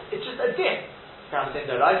back on. It's just a din. It's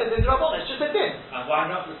din right, it's din rabon, it's just a din. And why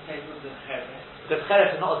not the same with the Cheres? Because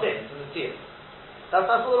Cheres is not a din, it's a Tzir. That's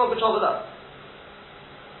what the Rosh Hashanah does.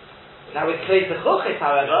 Now with Klei Zechuchis,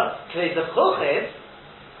 however, Klei Zechuchis,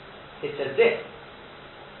 it's a din.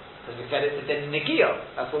 Because we said it's a din Negio.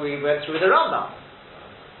 That's what we went through with the Rambam.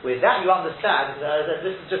 With that you understand,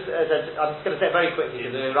 this is just, I'm just going to say it very quickly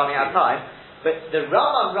because we're running out of time, but the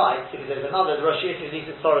Rambam writes, because there's another, the Rosh Yeshiva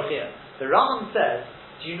leaves it Sorach here. The Rambam says,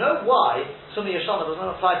 do you know why Tumi Yeshana does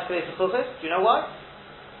not apply to Klei Zechuchis? Do you know why?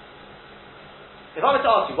 If I were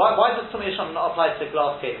to ask you, why does Tumi Yeshana not apply to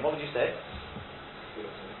glass kelim? What would you say?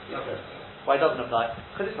 Why doesn't it apply?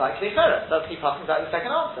 Because it's like Klei Cheres. That's keep passing back the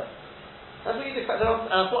second answer. That's what you'd expect the Rambam,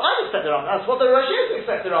 and that's what I expect the Rambam, that's what the Rosh Yeshiva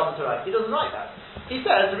expects the Rambam to write. He doesn't write that. He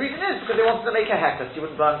says the reason is because they wanted to make a hecker so you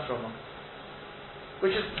wouldn't burn from them.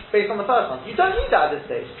 Which is based on the first one. You don't need that at this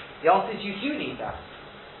stage. The answer is you do need that.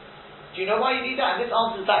 Do you know why you need that? And this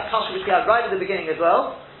answers that kasha which we had right at the beginning as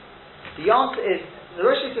well. The answer is, the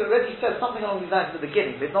Rosh Yeshiva already said something along these lines at the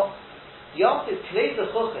beginning, but not. The answer is Klei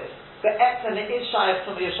Zechuchis, but Etzem it is Shayach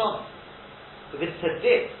Tumi Yeshana. Because it's a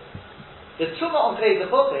din. The Tumah on Klei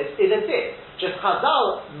Zechuchis is a din. Just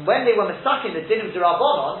Chazal, when they were misakin the dinim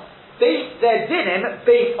d'Rabbanon, based their dinim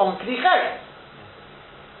based on Kli Cheres.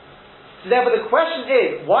 So therefore the question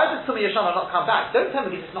is, why does Tumi Yeshana not come back? Don't tell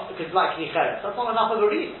me because it's not because it's like Kli Cheres. That's not enough of a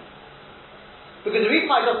reason. Because the reason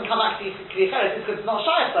why it doesn't come back to Kli Cheres is because it's not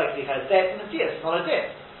Shayach like Kli Cheres. There it's in the Tzir, it's not a din.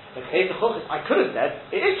 The Klei Zechuchis, I could have said,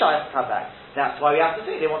 it is Shayach to come back. That's why we have to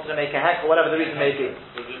say they wanted to make a heck or whatever the reason may be.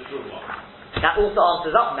 That also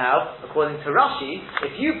answers up now, according to Rashi,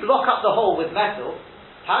 if you block up the hole with metal,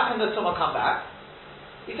 how can the Tumah come back?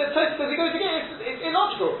 He said, because it goes again, it's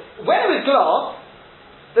illogical. When it was glass,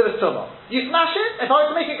 there was Tumah. You smash it, if I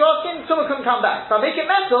was to make it glass skin, Tumah couldn't come back. So I make it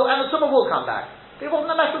metal, and the Tumah will come back. But it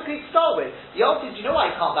wasn't a metal piece to start with. The answer is, do you know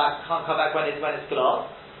why it can't come back when it's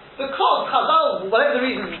glass? Because Chazal, whatever the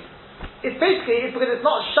reason, it's because it's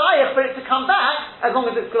not shayach for it to come back as long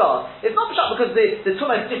as it's glass. It's not because the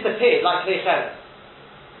tumah has disappeared like Klei Cheres.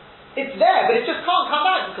 It's there, but it just can't come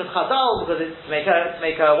back because Chazal, because it's to make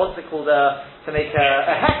a what's it called, to make a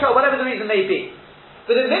heka, whatever the reason may be.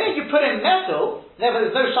 But the minute you put in metal,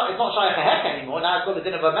 it's not shayach a heka anymore. Now it's got the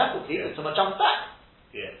din of a metal piece. The tumah jumps back.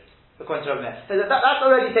 Yeah. According to Rabbi Meir. So that's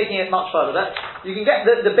already taking it much further. You can get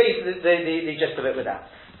the base, the gist of it with that.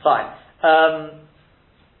 Fine.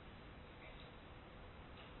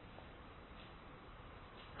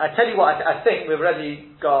 I tell you what, I think we've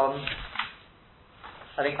already gone.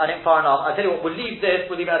 I think far enough. I tell you what, we'll leave it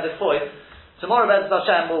at this point. Tomorrow, Be'ez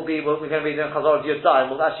Hashem, we're going to be doing Chazor of Yud Zayin.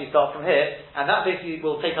 We'll actually start from here, and that basically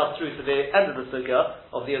will take us through to the end of the sugya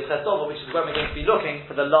of the Yud Chesova, which is when we're going to be looking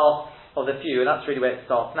for the last of the few, and that's really where it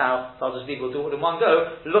starts now. So I'll just leave. We'll do it in one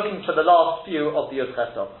go, looking for the last few of the Yud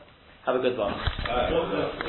Chesova. Have a good one.